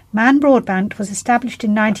 Man Broadband was established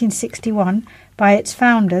in 1961 by its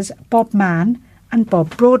founders Bob Mann and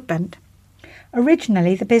Bob Broadbent.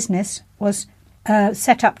 Originally, the business was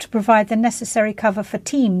set up to provide the necessary cover for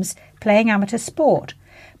teams playing amateur sport,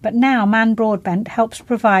 but now Man Broadbent helps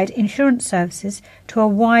provide insurance services to a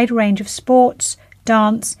wide range of sports,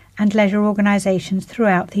 dance and leisure organisations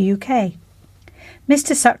throughout the UK.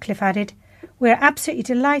 Mr Sutcliffe added, "We are absolutely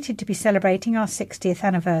delighted to be celebrating our 60th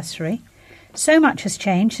anniversary. So much has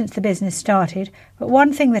changed since the business started, but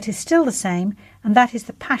one thing that is still the same, and that is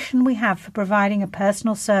the passion we have for providing a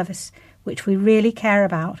personal service, which we really care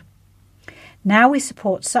about. Now we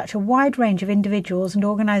support such a wide range of individuals and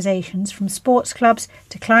organisations, from sports clubs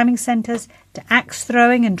to climbing centres to axe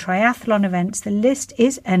throwing and triathlon events. The list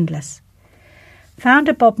is endless."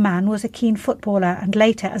 Founder Bob Mann was a keen footballer and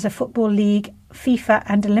later as a Football League, FIFA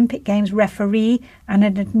and Olympic Games referee and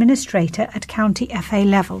an administrator at county FA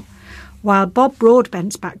level, while Bob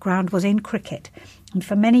Broadbent's background was in cricket and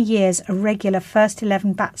for many years a regular first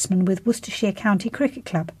 11 batsman with Worcestershire County Cricket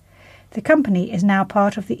Club. The company is now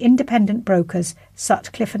part of the independent brokers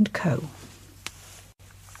Sutcliffe & Co.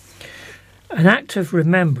 An act of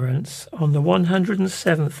remembrance on the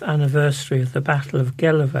 107th anniversary of the Battle of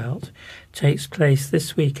Gheluvelt takes place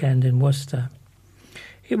this weekend in Worcester.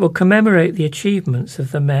 It will commemorate the achievements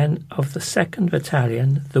of the men of the 2nd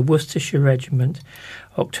Battalion, the Worcestershire Regiment,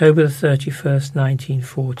 October 31st,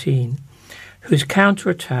 1914, whose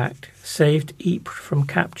counterattack saved Ypres from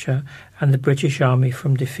capture and the British Army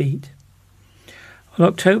from defeat. On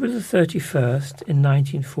October the 31st in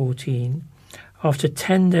 1914, after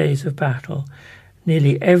 10 days of battle,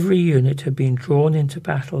 nearly every unit had been drawn into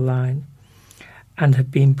battle line and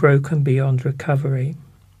had been broken beyond recovery.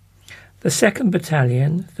 The 2nd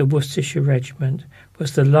Battalion, the Worcestershire Regiment,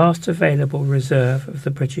 was the last available reserve of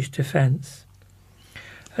the British defence.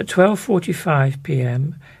 At 12:45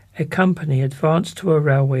 p.m, a company advanced to a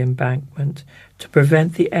railway embankment to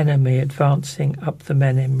prevent the enemy advancing up the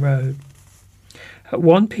Menin Road. At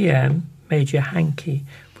 1 p.m, Major Hankey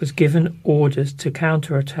was given orders to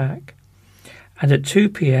counterattack, and at 2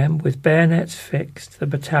 p.m, with bayonets fixed, the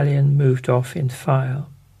battalion moved off in file.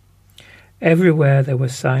 Everywhere there were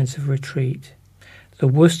signs of retreat. The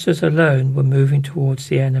Worcesters alone were moving towards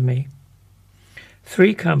the enemy.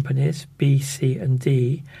 3 companies, B, C and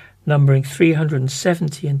D, numbering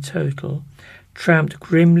 370 in total, tramped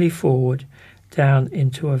grimly forward down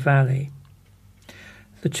into a valley.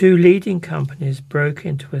 The 2 leading companies broke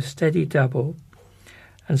into a steady double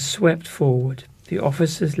and swept forward, the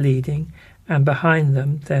officers leading, and behind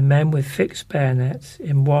them their men with fixed bayonets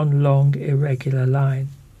in one long irregular line.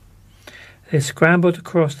 They scrambled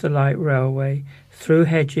across the light railway, through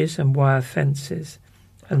hedges and wire fences,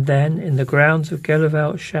 and then, in the grounds of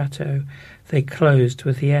Gheluvelt Chateau, they closed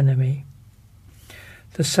with the enemy.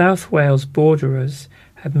 The South Wales borderers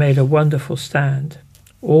had made a wonderful stand.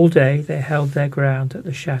 All day they held their ground at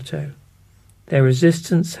the chateau. Their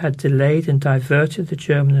resistance had delayed and diverted the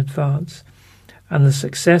German advance, and the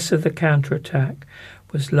success of the counterattack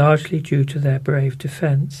was largely due to their brave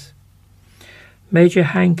defence. Major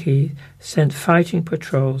Hankey sent fighting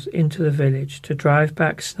patrols into the village to drive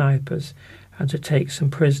back snipers and to take some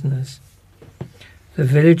prisoners. The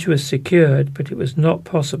village was secured, but it was not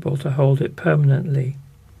possible to hold it permanently.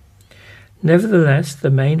 Nevertheless, the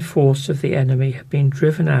main force of the enemy had been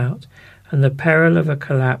driven out, and the peril of a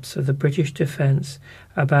collapse of the British defence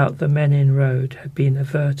about the Menin Road had been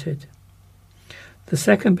averted. The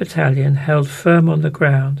 2nd Battalion held firm on the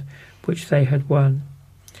ground which they had won.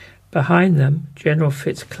 Behind them, General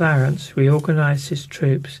Fitzclarence reorganised his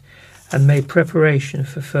troops and made preparation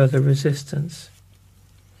for further resistance.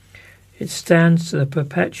 It stands to the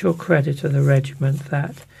perpetual credit of the regiment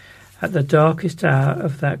that, at the darkest hour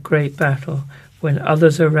of that great battle, when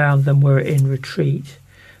others around them were in retreat,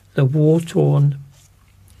 the war-torn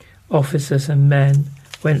officers and men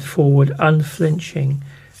went forward unflinching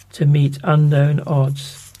to meet unknown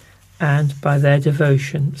odds, and, by their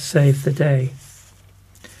devotion, saved the day.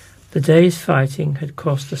 The day's fighting had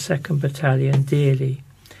cost the 2nd Battalion dearly.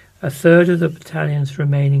 A third of the battalion's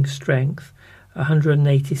remaining strength,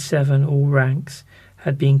 187 all ranks,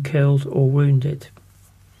 had been killed or wounded.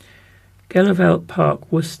 Gheluvelt Park,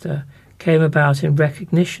 Worcester, came about in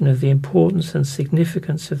recognition of the importance and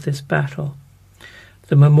significance of this battle.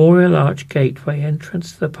 The Memorial Arch Gateway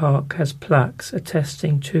entrance to the park has plaques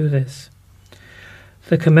attesting to this.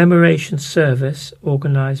 The commemoration service,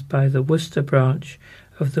 organised by the Worcester branch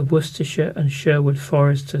of the Worcestershire and Sherwood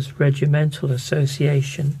Foresters Regimental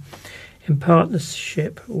Association, in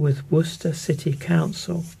partnership with Worcester City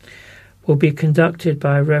Council, will be conducted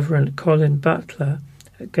by Reverend Colin Butler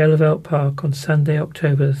at Gheluvelt Park on Sunday,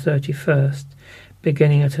 October the 31st,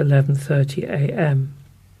 beginning at 11:30 a.m.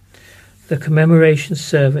 The commemoration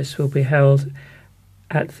service will be held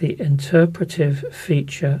at the interpretive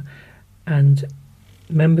feature, and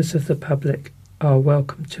members of the public are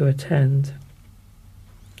welcome to attend.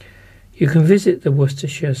 You can visit the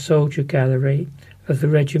Worcestershire Soldier Gallery of the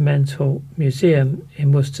Regimental Museum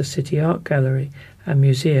in Worcester City Art Gallery and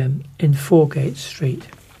Museum in Foregate Street.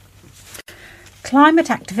 Climate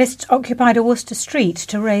activists occupied a Worcester street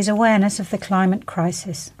to raise awareness of the climate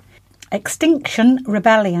crisis. Extinction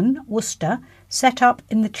Rebellion Worcester set up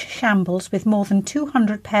in the shambles with more than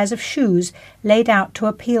 200 pairs of shoes laid out to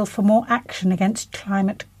appeal for more action against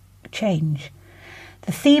climate change.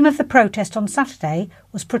 The theme of the protest on Saturday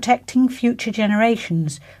was protecting future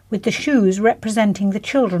generations, with the shoes representing the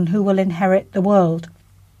children who will inherit the world.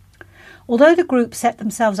 Although the group set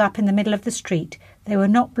themselves up in the middle of the street, they were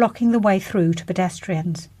not blocking the way through to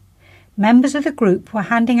pedestrians. Members of the group were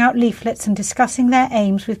handing out leaflets and discussing their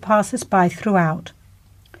aims with passers-by throughout.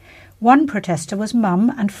 One protester was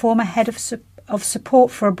Mum and former head of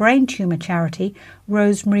support for a brain tumour charity,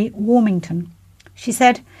 Rosemary Warmington. She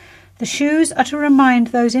said, "The shoes are to remind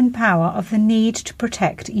those in power of the need to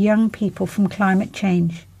protect young people from climate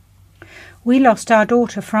change. We lost our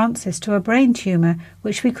daughter Frances to a brain tumour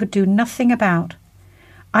which we could do nothing about.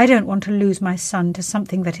 I don't want to lose my son to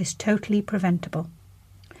something that is totally preventable."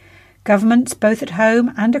 Governments, both at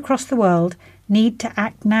home and across the world, need to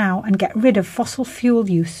act now and get rid of fossil fuel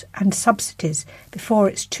use and subsidies before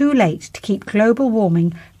it's too late to keep global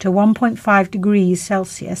warming to 1.5 degrees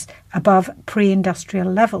Celsius above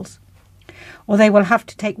pre-industrial levels. Or they will have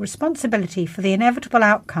to take responsibility for the inevitable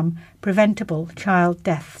outcome, preventable child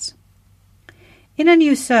deaths. In a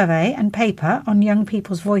new survey and paper on young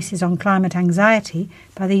people's voices on climate anxiety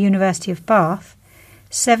by the University of Bath,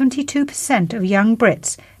 72% of young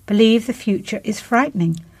Brits believe the future is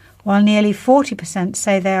frightening, while nearly 40%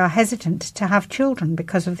 say they are hesitant to have children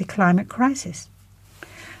because of the climate crisis.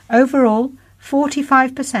 Overall,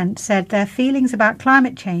 45% said their feelings about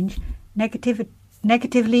climate change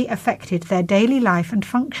negatively affected their daily life and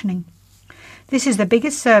functioning. This is the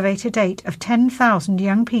biggest survey to date of 10,000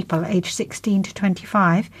 young people aged 16 to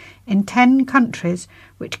 25 in 10 countries,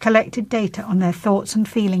 which collected data on their thoughts and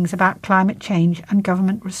feelings about climate change and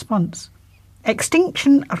government response.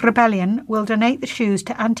 Extinction Rebellion will donate the shoes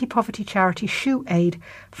to anti-poverty charity Shoe Aid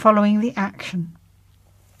following the action.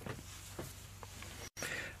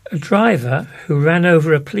 A driver who ran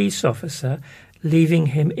over a police officer, leaving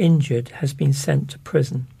him injured, has been sent to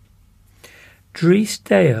prison. Dries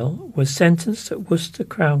Dale was sentenced at Worcester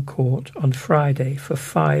Crown Court on Friday for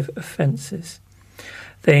 5 offences.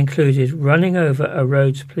 They included running over a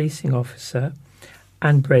roads policing officer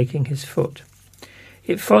and breaking his foot.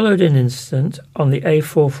 It followed an incident on the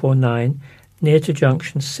A449 near to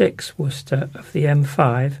Junction 6, Worcester, of the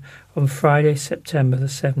M5 on Friday, September the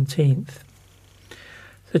 17th.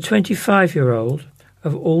 The 25-year-old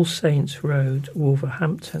of All Saints Road,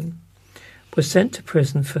 Wolverhampton, was sent to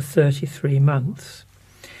prison for 33 months.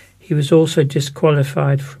 He was also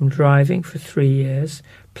disqualified from driving for 3 years,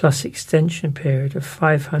 plus extension period of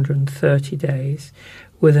 530 days,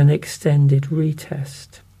 with an extended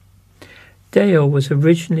retest. Dale was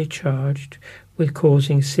originally charged with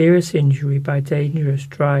causing serious injury by dangerous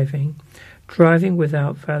driving, driving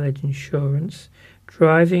without valid insurance,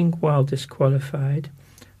 driving while disqualified,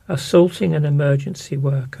 assaulting an emergency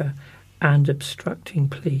worker, and obstructing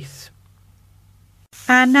police.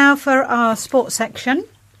 And now for our sports section.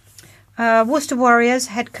 Worcester Warriors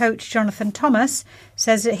head coach Jonathan Thomas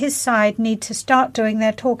says that his side need to start doing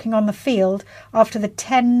their talking on the field after the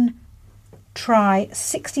 10-try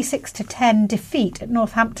 66-10 defeat at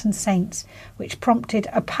Northampton Saints, which prompted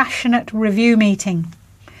a passionate review meeting.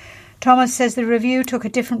 Thomas says the review took a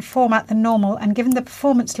different format than normal, and given the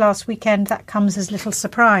performance last weekend, that comes as little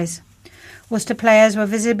surprise. Worcester players were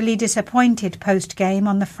visibly disappointed post-game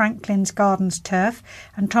on the Franklin's Gardens turf,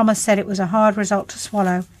 and Thomas said it was a hard result to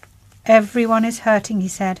swallow. Everyone is hurting, he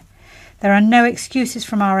said. There are no excuses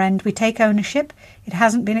from our end. We take ownership. It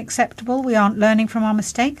hasn't been acceptable. We aren't learning from our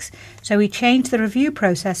mistakes. So we changed the review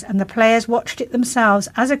process, and the players watched it themselves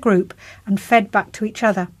as a group and fed back to each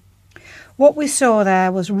other. What we saw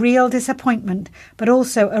there was real disappointment, but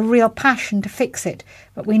also a real passion to fix it.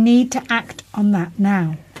 But we need to act on that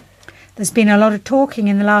now. There's been a lot of talking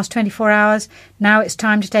in the last 24 hours. Now it's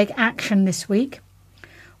time to take action this week.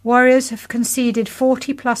 Warriors have conceded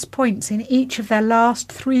 40-plus points in each of their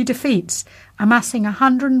last 3 defeats, amassing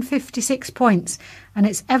 156 points, and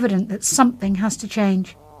it's evident that something has to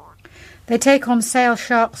change. They take on Sale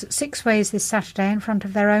Sharks at Sixways this Saturday in front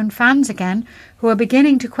of their own fans again, who are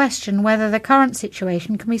beginning to question whether the current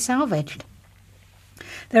situation can be salvaged.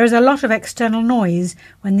 There is a lot of external noise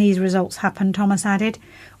when these results happen, Thomas added.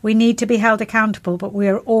 We need to be held accountable, but we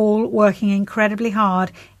are all working incredibly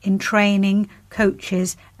hard in training,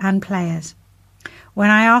 coaches and players. When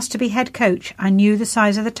I asked to be head coach, I knew the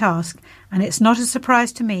size of the task, and it's not a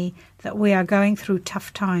surprise to me that we are going through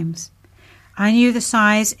tough times. I knew the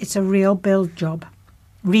size, it's a real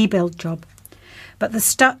rebuild job. But the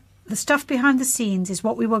stuff behind the scenes is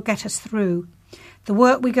what we will get us through. The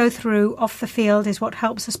work we go through off the field is what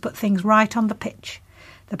helps us put things right on the pitch.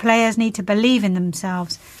 The players need to believe in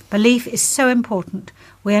themselves. Belief is so important.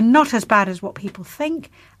 We are not as bad as what people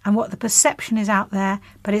think and what the perception is out there,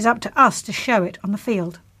 but it's up to us to show it on the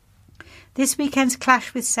field. This weekend's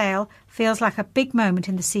clash with Sale feels like a big moment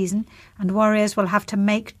in the season, and Warriors will have to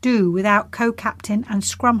make do without co-captain and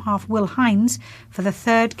scrum half Will Hines for the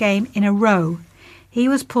 3rd game in a row. He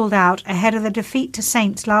was pulled out ahead of the defeat to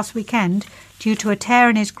Saints last weekend due to a tear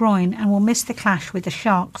in his groin and will miss the clash with the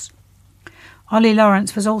Sharks. Ollie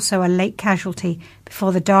Lawrence was also a late casualty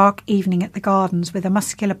before the dark evening at the Gardens with a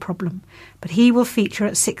muscular problem, but he will feature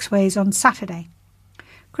at Sixways on Saturday.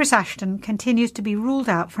 Chris Ashton continues to be ruled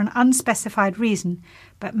out for an unspecified reason,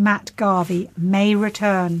 but Matt Garvey may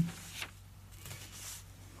return.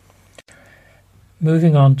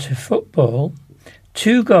 Moving on to football,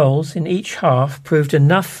 2 goals in each half proved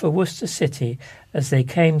enough for Worcester City as they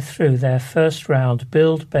came through their first round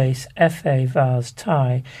Build-Base FA Vase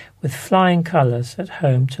tie with flying colours at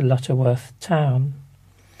home to Lutterworth Town.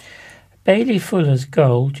 Bailey Fuller's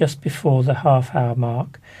goal just before the half-hour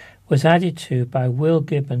mark was added to by Will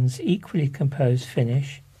Gibbons' equally composed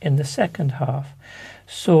finish in the second half,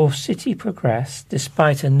 saw City progress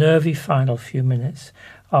despite a nervy final few minutes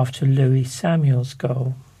after Louis Samuel's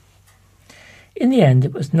goal. In the end,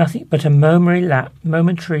 it was nothing but a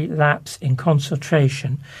momentary lapse in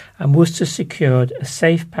concentration, and Worcester secured a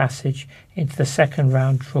safe passage into the second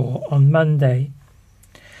round draw on Monday.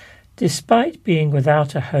 Despite being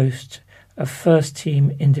without a host of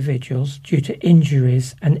first-team individuals due to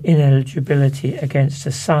injuries and ineligibility against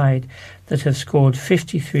a side that have scored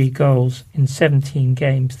 53 goals in 17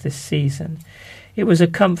 games this season, it was a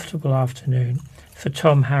comfortable afternoon for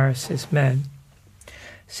Tom Harris's men.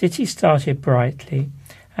 City started brightly,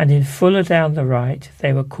 and in Fuller down the right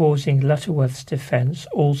they were causing Lutterworth's defence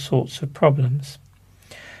all sorts of problems.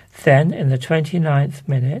 Then, in the 29th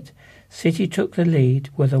minute, City took the lead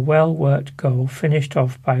with a well-worked goal finished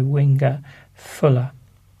off by winger Fuller.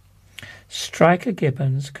 Striker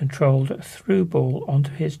Gibbons controlled a through ball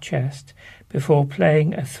onto his chest before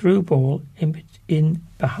playing a through ball in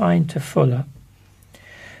behind to Fuller,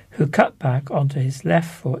 who cut back onto his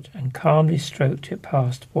left foot and calmly stroked it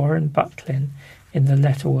past Warren Butlin in the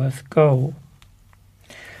Lutterworth goal.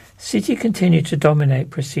 City continued to dominate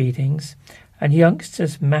proceedings, and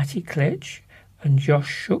youngsters Matty Klitsch and Josh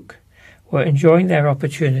Shook were enjoying their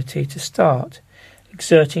opportunity to start,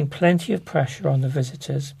 exerting plenty of pressure on the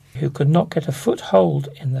visitors, who could not get a foothold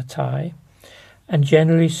in the tie and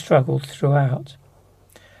generally struggled throughout.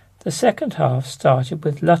 The second half started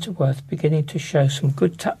with Lutterworth beginning to show some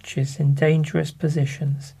good touches in dangerous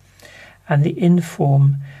positions, and the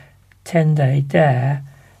in-form Tende Dare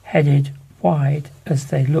headed wide as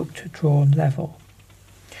they looked to draw level.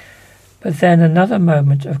 But then another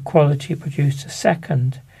moment of quality produced a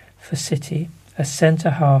second for City, as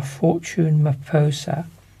centre-half Fortune Maposa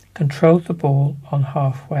controlled the ball on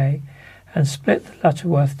halfway and split the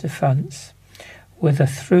Lutterworth defence with a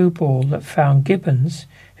through ball that found Gibbons,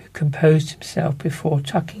 composed himself before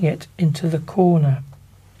tucking it into the corner.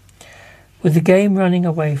 With the game running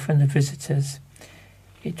away from the visitors,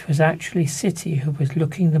 it was actually City who was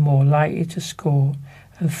looking the more likely to score,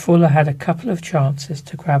 and Fuller had a couple of chances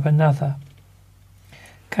to grab another.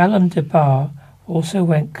 Callum DeBar also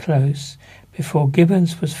went close before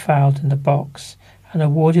Gibbons was fouled in the box and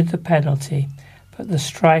awarded the penalty, but the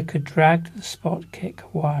striker dragged the spot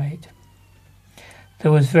kick wide.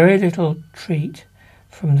 There was very little treat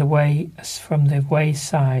from the way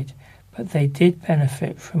side, but they did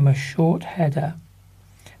benefit from a short header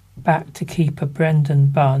back to keeper Brendan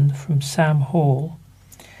Bunn from Sam Hall,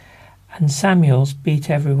 and Samuels beat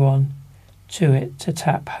everyone to it to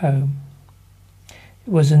tap home.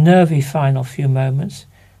 It was a nervy final few moments,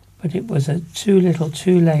 but it was too little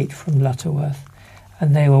too late from Lutterworth,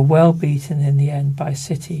 and they were well beaten in the end by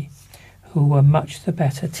City, who were much the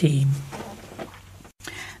better team.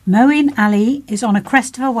 Moeen Ali is on a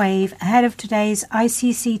crest of a wave ahead of today's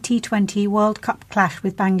ICC T20 World Cup clash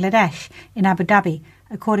with Bangladesh in Abu Dhabi,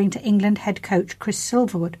 according to England head coach Chris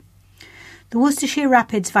Silverwood. The Worcestershire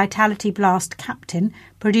Rapids Vitality Blast captain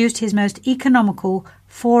produced his most economical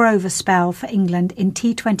 4-over spell for England in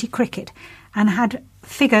T20 cricket and had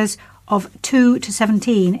figures of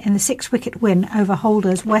 2-17 in the 6-wicket win over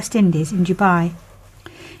holders West Indies in Dubai.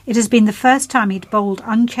 It has been the first time he'd bowled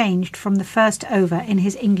unchanged from the first over in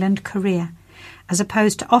his England career, as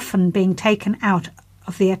opposed to often being taken out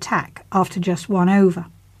of the attack after just one over.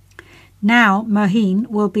 Now Moeen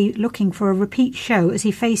will be looking for a repeat show as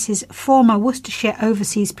he faces former Worcestershire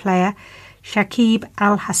overseas player Shakib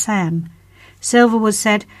Al Hassan. Silverwood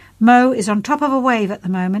said, "Mo is on top of a wave at the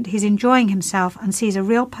moment. He's enjoying himself and sees a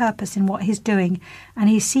real purpose in what he's doing, and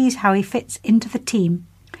he sees how he fits into the team.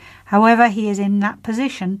 However he is in that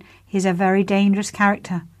position, he's a very dangerous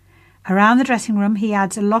character. Around the dressing room he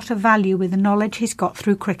adds a lot of value with the knowledge he's got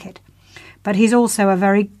through cricket. But he's also a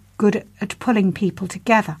very good at pulling people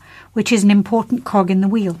together, which is an important cog in the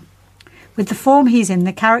wheel. With the form he's in,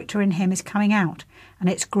 the character in him is coming out, and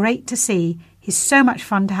it's great to see. He's so much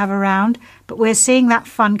fun to have around, but we're seeing that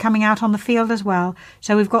fun coming out on the field as well,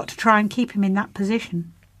 so we've got to try and keep him in that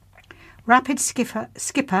position." Rapid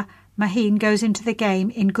skipper Moeen goes into the game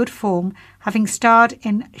in good form, having starred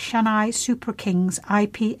in Chennai Super Kings'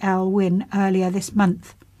 IPL win earlier this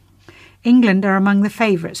month. England are among the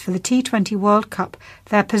favourites for the T20 World Cup,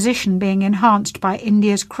 their position being enhanced by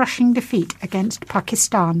India's crushing defeat against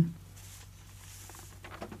Pakistan.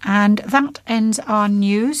 And that ends our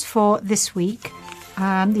news for this week.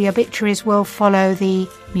 The obituaries will follow the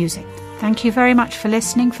music. Thank you very much for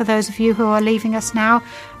listening, for those of you who are leaving us now,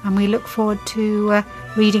 and we look forward to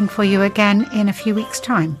reading for you again in a few weeks'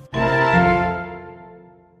 time.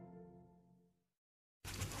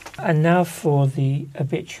 And now for the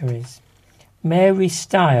obituaries. Mary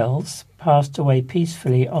Stiles passed away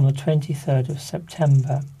peacefully on the 23rd of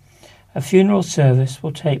September. A funeral service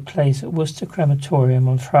will take place at Worcester Crematorium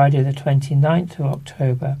on Friday the 29th of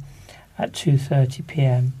October at 2:30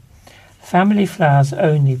 p.m. Family flowers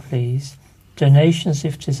only, please. Donations,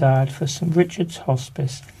 if desired, for St Richard's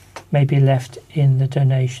Hospice may be left in the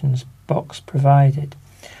donations box provided.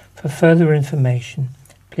 For further information,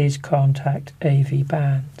 please contact AV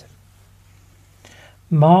Band.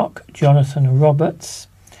 Mark Jonathan Roberts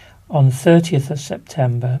on 30th of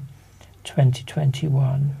September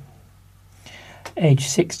 2021, age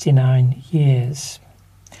 69 years.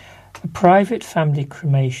 A private family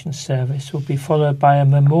cremation service will be followed by a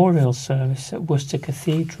memorial service at Worcester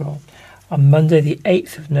Cathedral on Monday the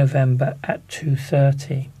 8th of November at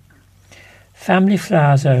 2:30. Family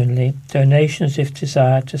flowers only. Donations, if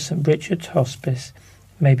desired, to St Richard's Hospice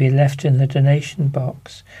may be left in the donation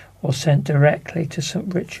box or sent directly to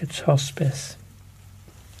St Richard's Hospice.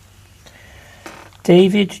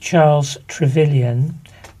 David Charles Trevelyan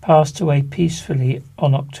passed away peacefully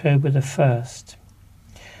on October the 1st.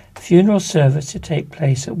 Funeral service to take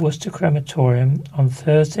place at Worcester Crematorium on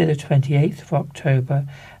Thursday the 28th of October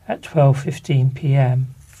at 12:15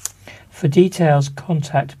 p.m. For details,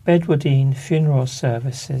 contact Bedwardine Funeral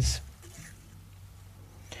Services.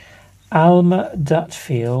 Alma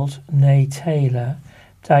Dutfield, née Taylor,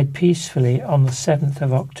 died peacefully on the 7th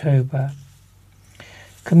of October.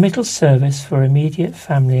 Committal service for immediate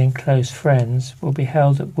family and close friends will be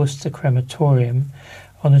held at Worcester Crematorium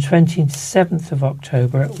on the 27th of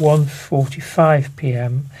October at 1:45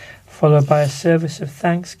 p.m, followed by a service of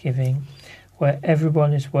thanksgiving where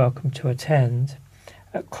everyone is welcome to attend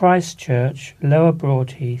at Christ Church, Lower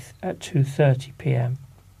Broadheath at 2:30 p.m.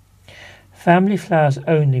 Family flowers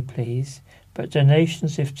only, please, but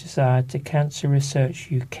donations, if desired, to Cancer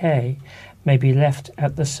Research UK may be left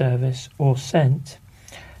at the service or sent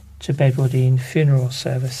to Bedwardine Funeral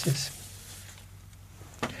Services.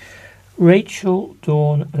 Rachel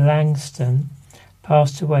Dawn Langston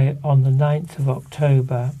passed away on the 9th of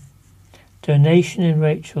October. Donation in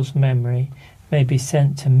Rachel's memory may be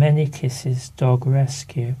sent to Many Kisses Dog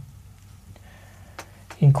Rescue.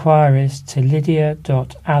 Inquiries to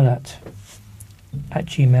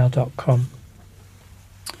lydia.allott@gmail.com.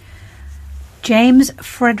 James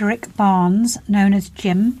Frederick Barnes, known as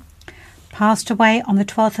Jim, passed away on the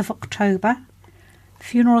 12th of October.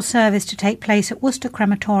 Funeral service to take place at Worcester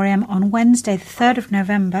Crematorium on Wednesday the 3rd of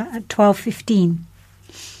November at 12:15.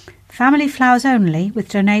 Family flowers only, with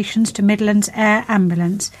donations to Midlands Air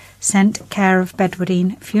Ambulance sent care of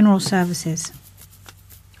Bedwardine Funeral Services.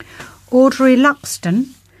 Audrey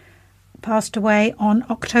Luxton passed away on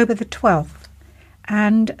October the 12th,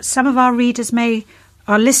 and some of our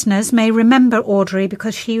listeners may remember Audrey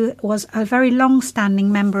because she was a very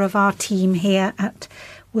long-standing member of our team here at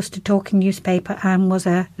Worcester Talking newspaper and was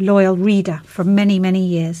a loyal reader for many, many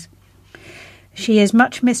years. She is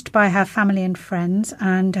much missed by her family and friends,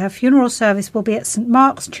 and her funeral service will be at St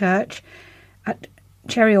Mark's Church at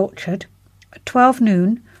Cherry Orchard at 12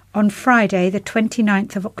 noon on Friday the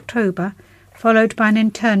 29th of October, followed by an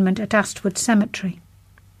interment at Astwood Cemetery.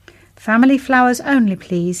 Family flowers only,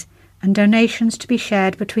 please, and donations to be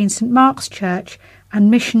shared between St Mark's Church and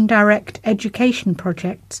Mission Direct education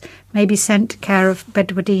projects may be sent to care of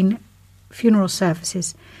Bedwardine Funeral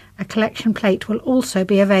Services. A collection plate will also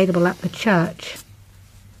be available at the church.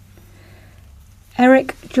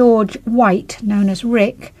 Eric George White, known as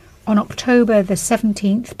Rick, on October the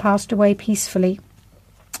 17th passed away peacefully.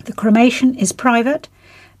 The cremation is private,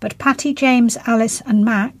 but Patty, James, Alice and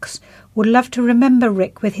Max would love to remember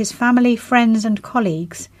Rick with his family, friends and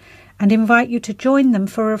colleagues, and invite you to join them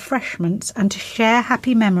for refreshments and to share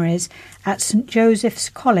happy memories at St Joseph's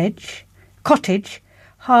Cottage,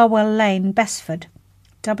 Harwell Lane, Besford,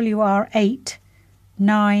 WR8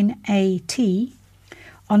 9AT,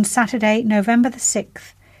 on Saturday, November the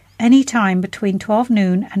 6th, any time between 12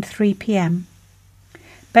 noon and 3 p.m.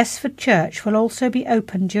 Besford Church will also be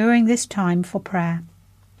open during this time for prayer.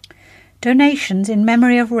 Donations in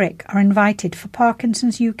memory of Rick are invited for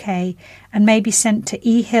Parkinson's UK and may be sent to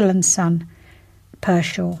E. Hill & Son,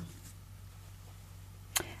 Pershaw.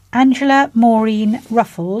 Angela Maureen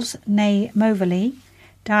Ruffles, née Moverley,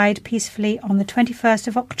 died peacefully on the 21st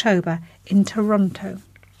of October in Toronto.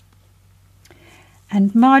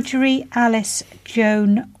 And Marjorie Alice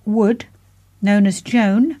Joan Wood, known as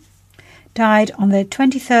Joan, died on the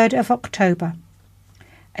 23rd of October.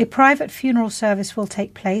 A private funeral service will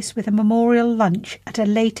take place with a memorial lunch at a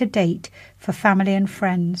later date for family and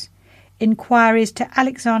friends. Inquiries to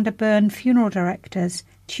Alexander Byrne Funeral Directors,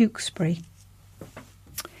 Tewkesbury.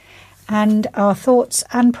 And our thoughts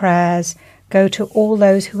and prayers go to all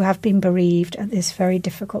those who have been bereaved at this very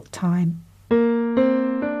difficult time.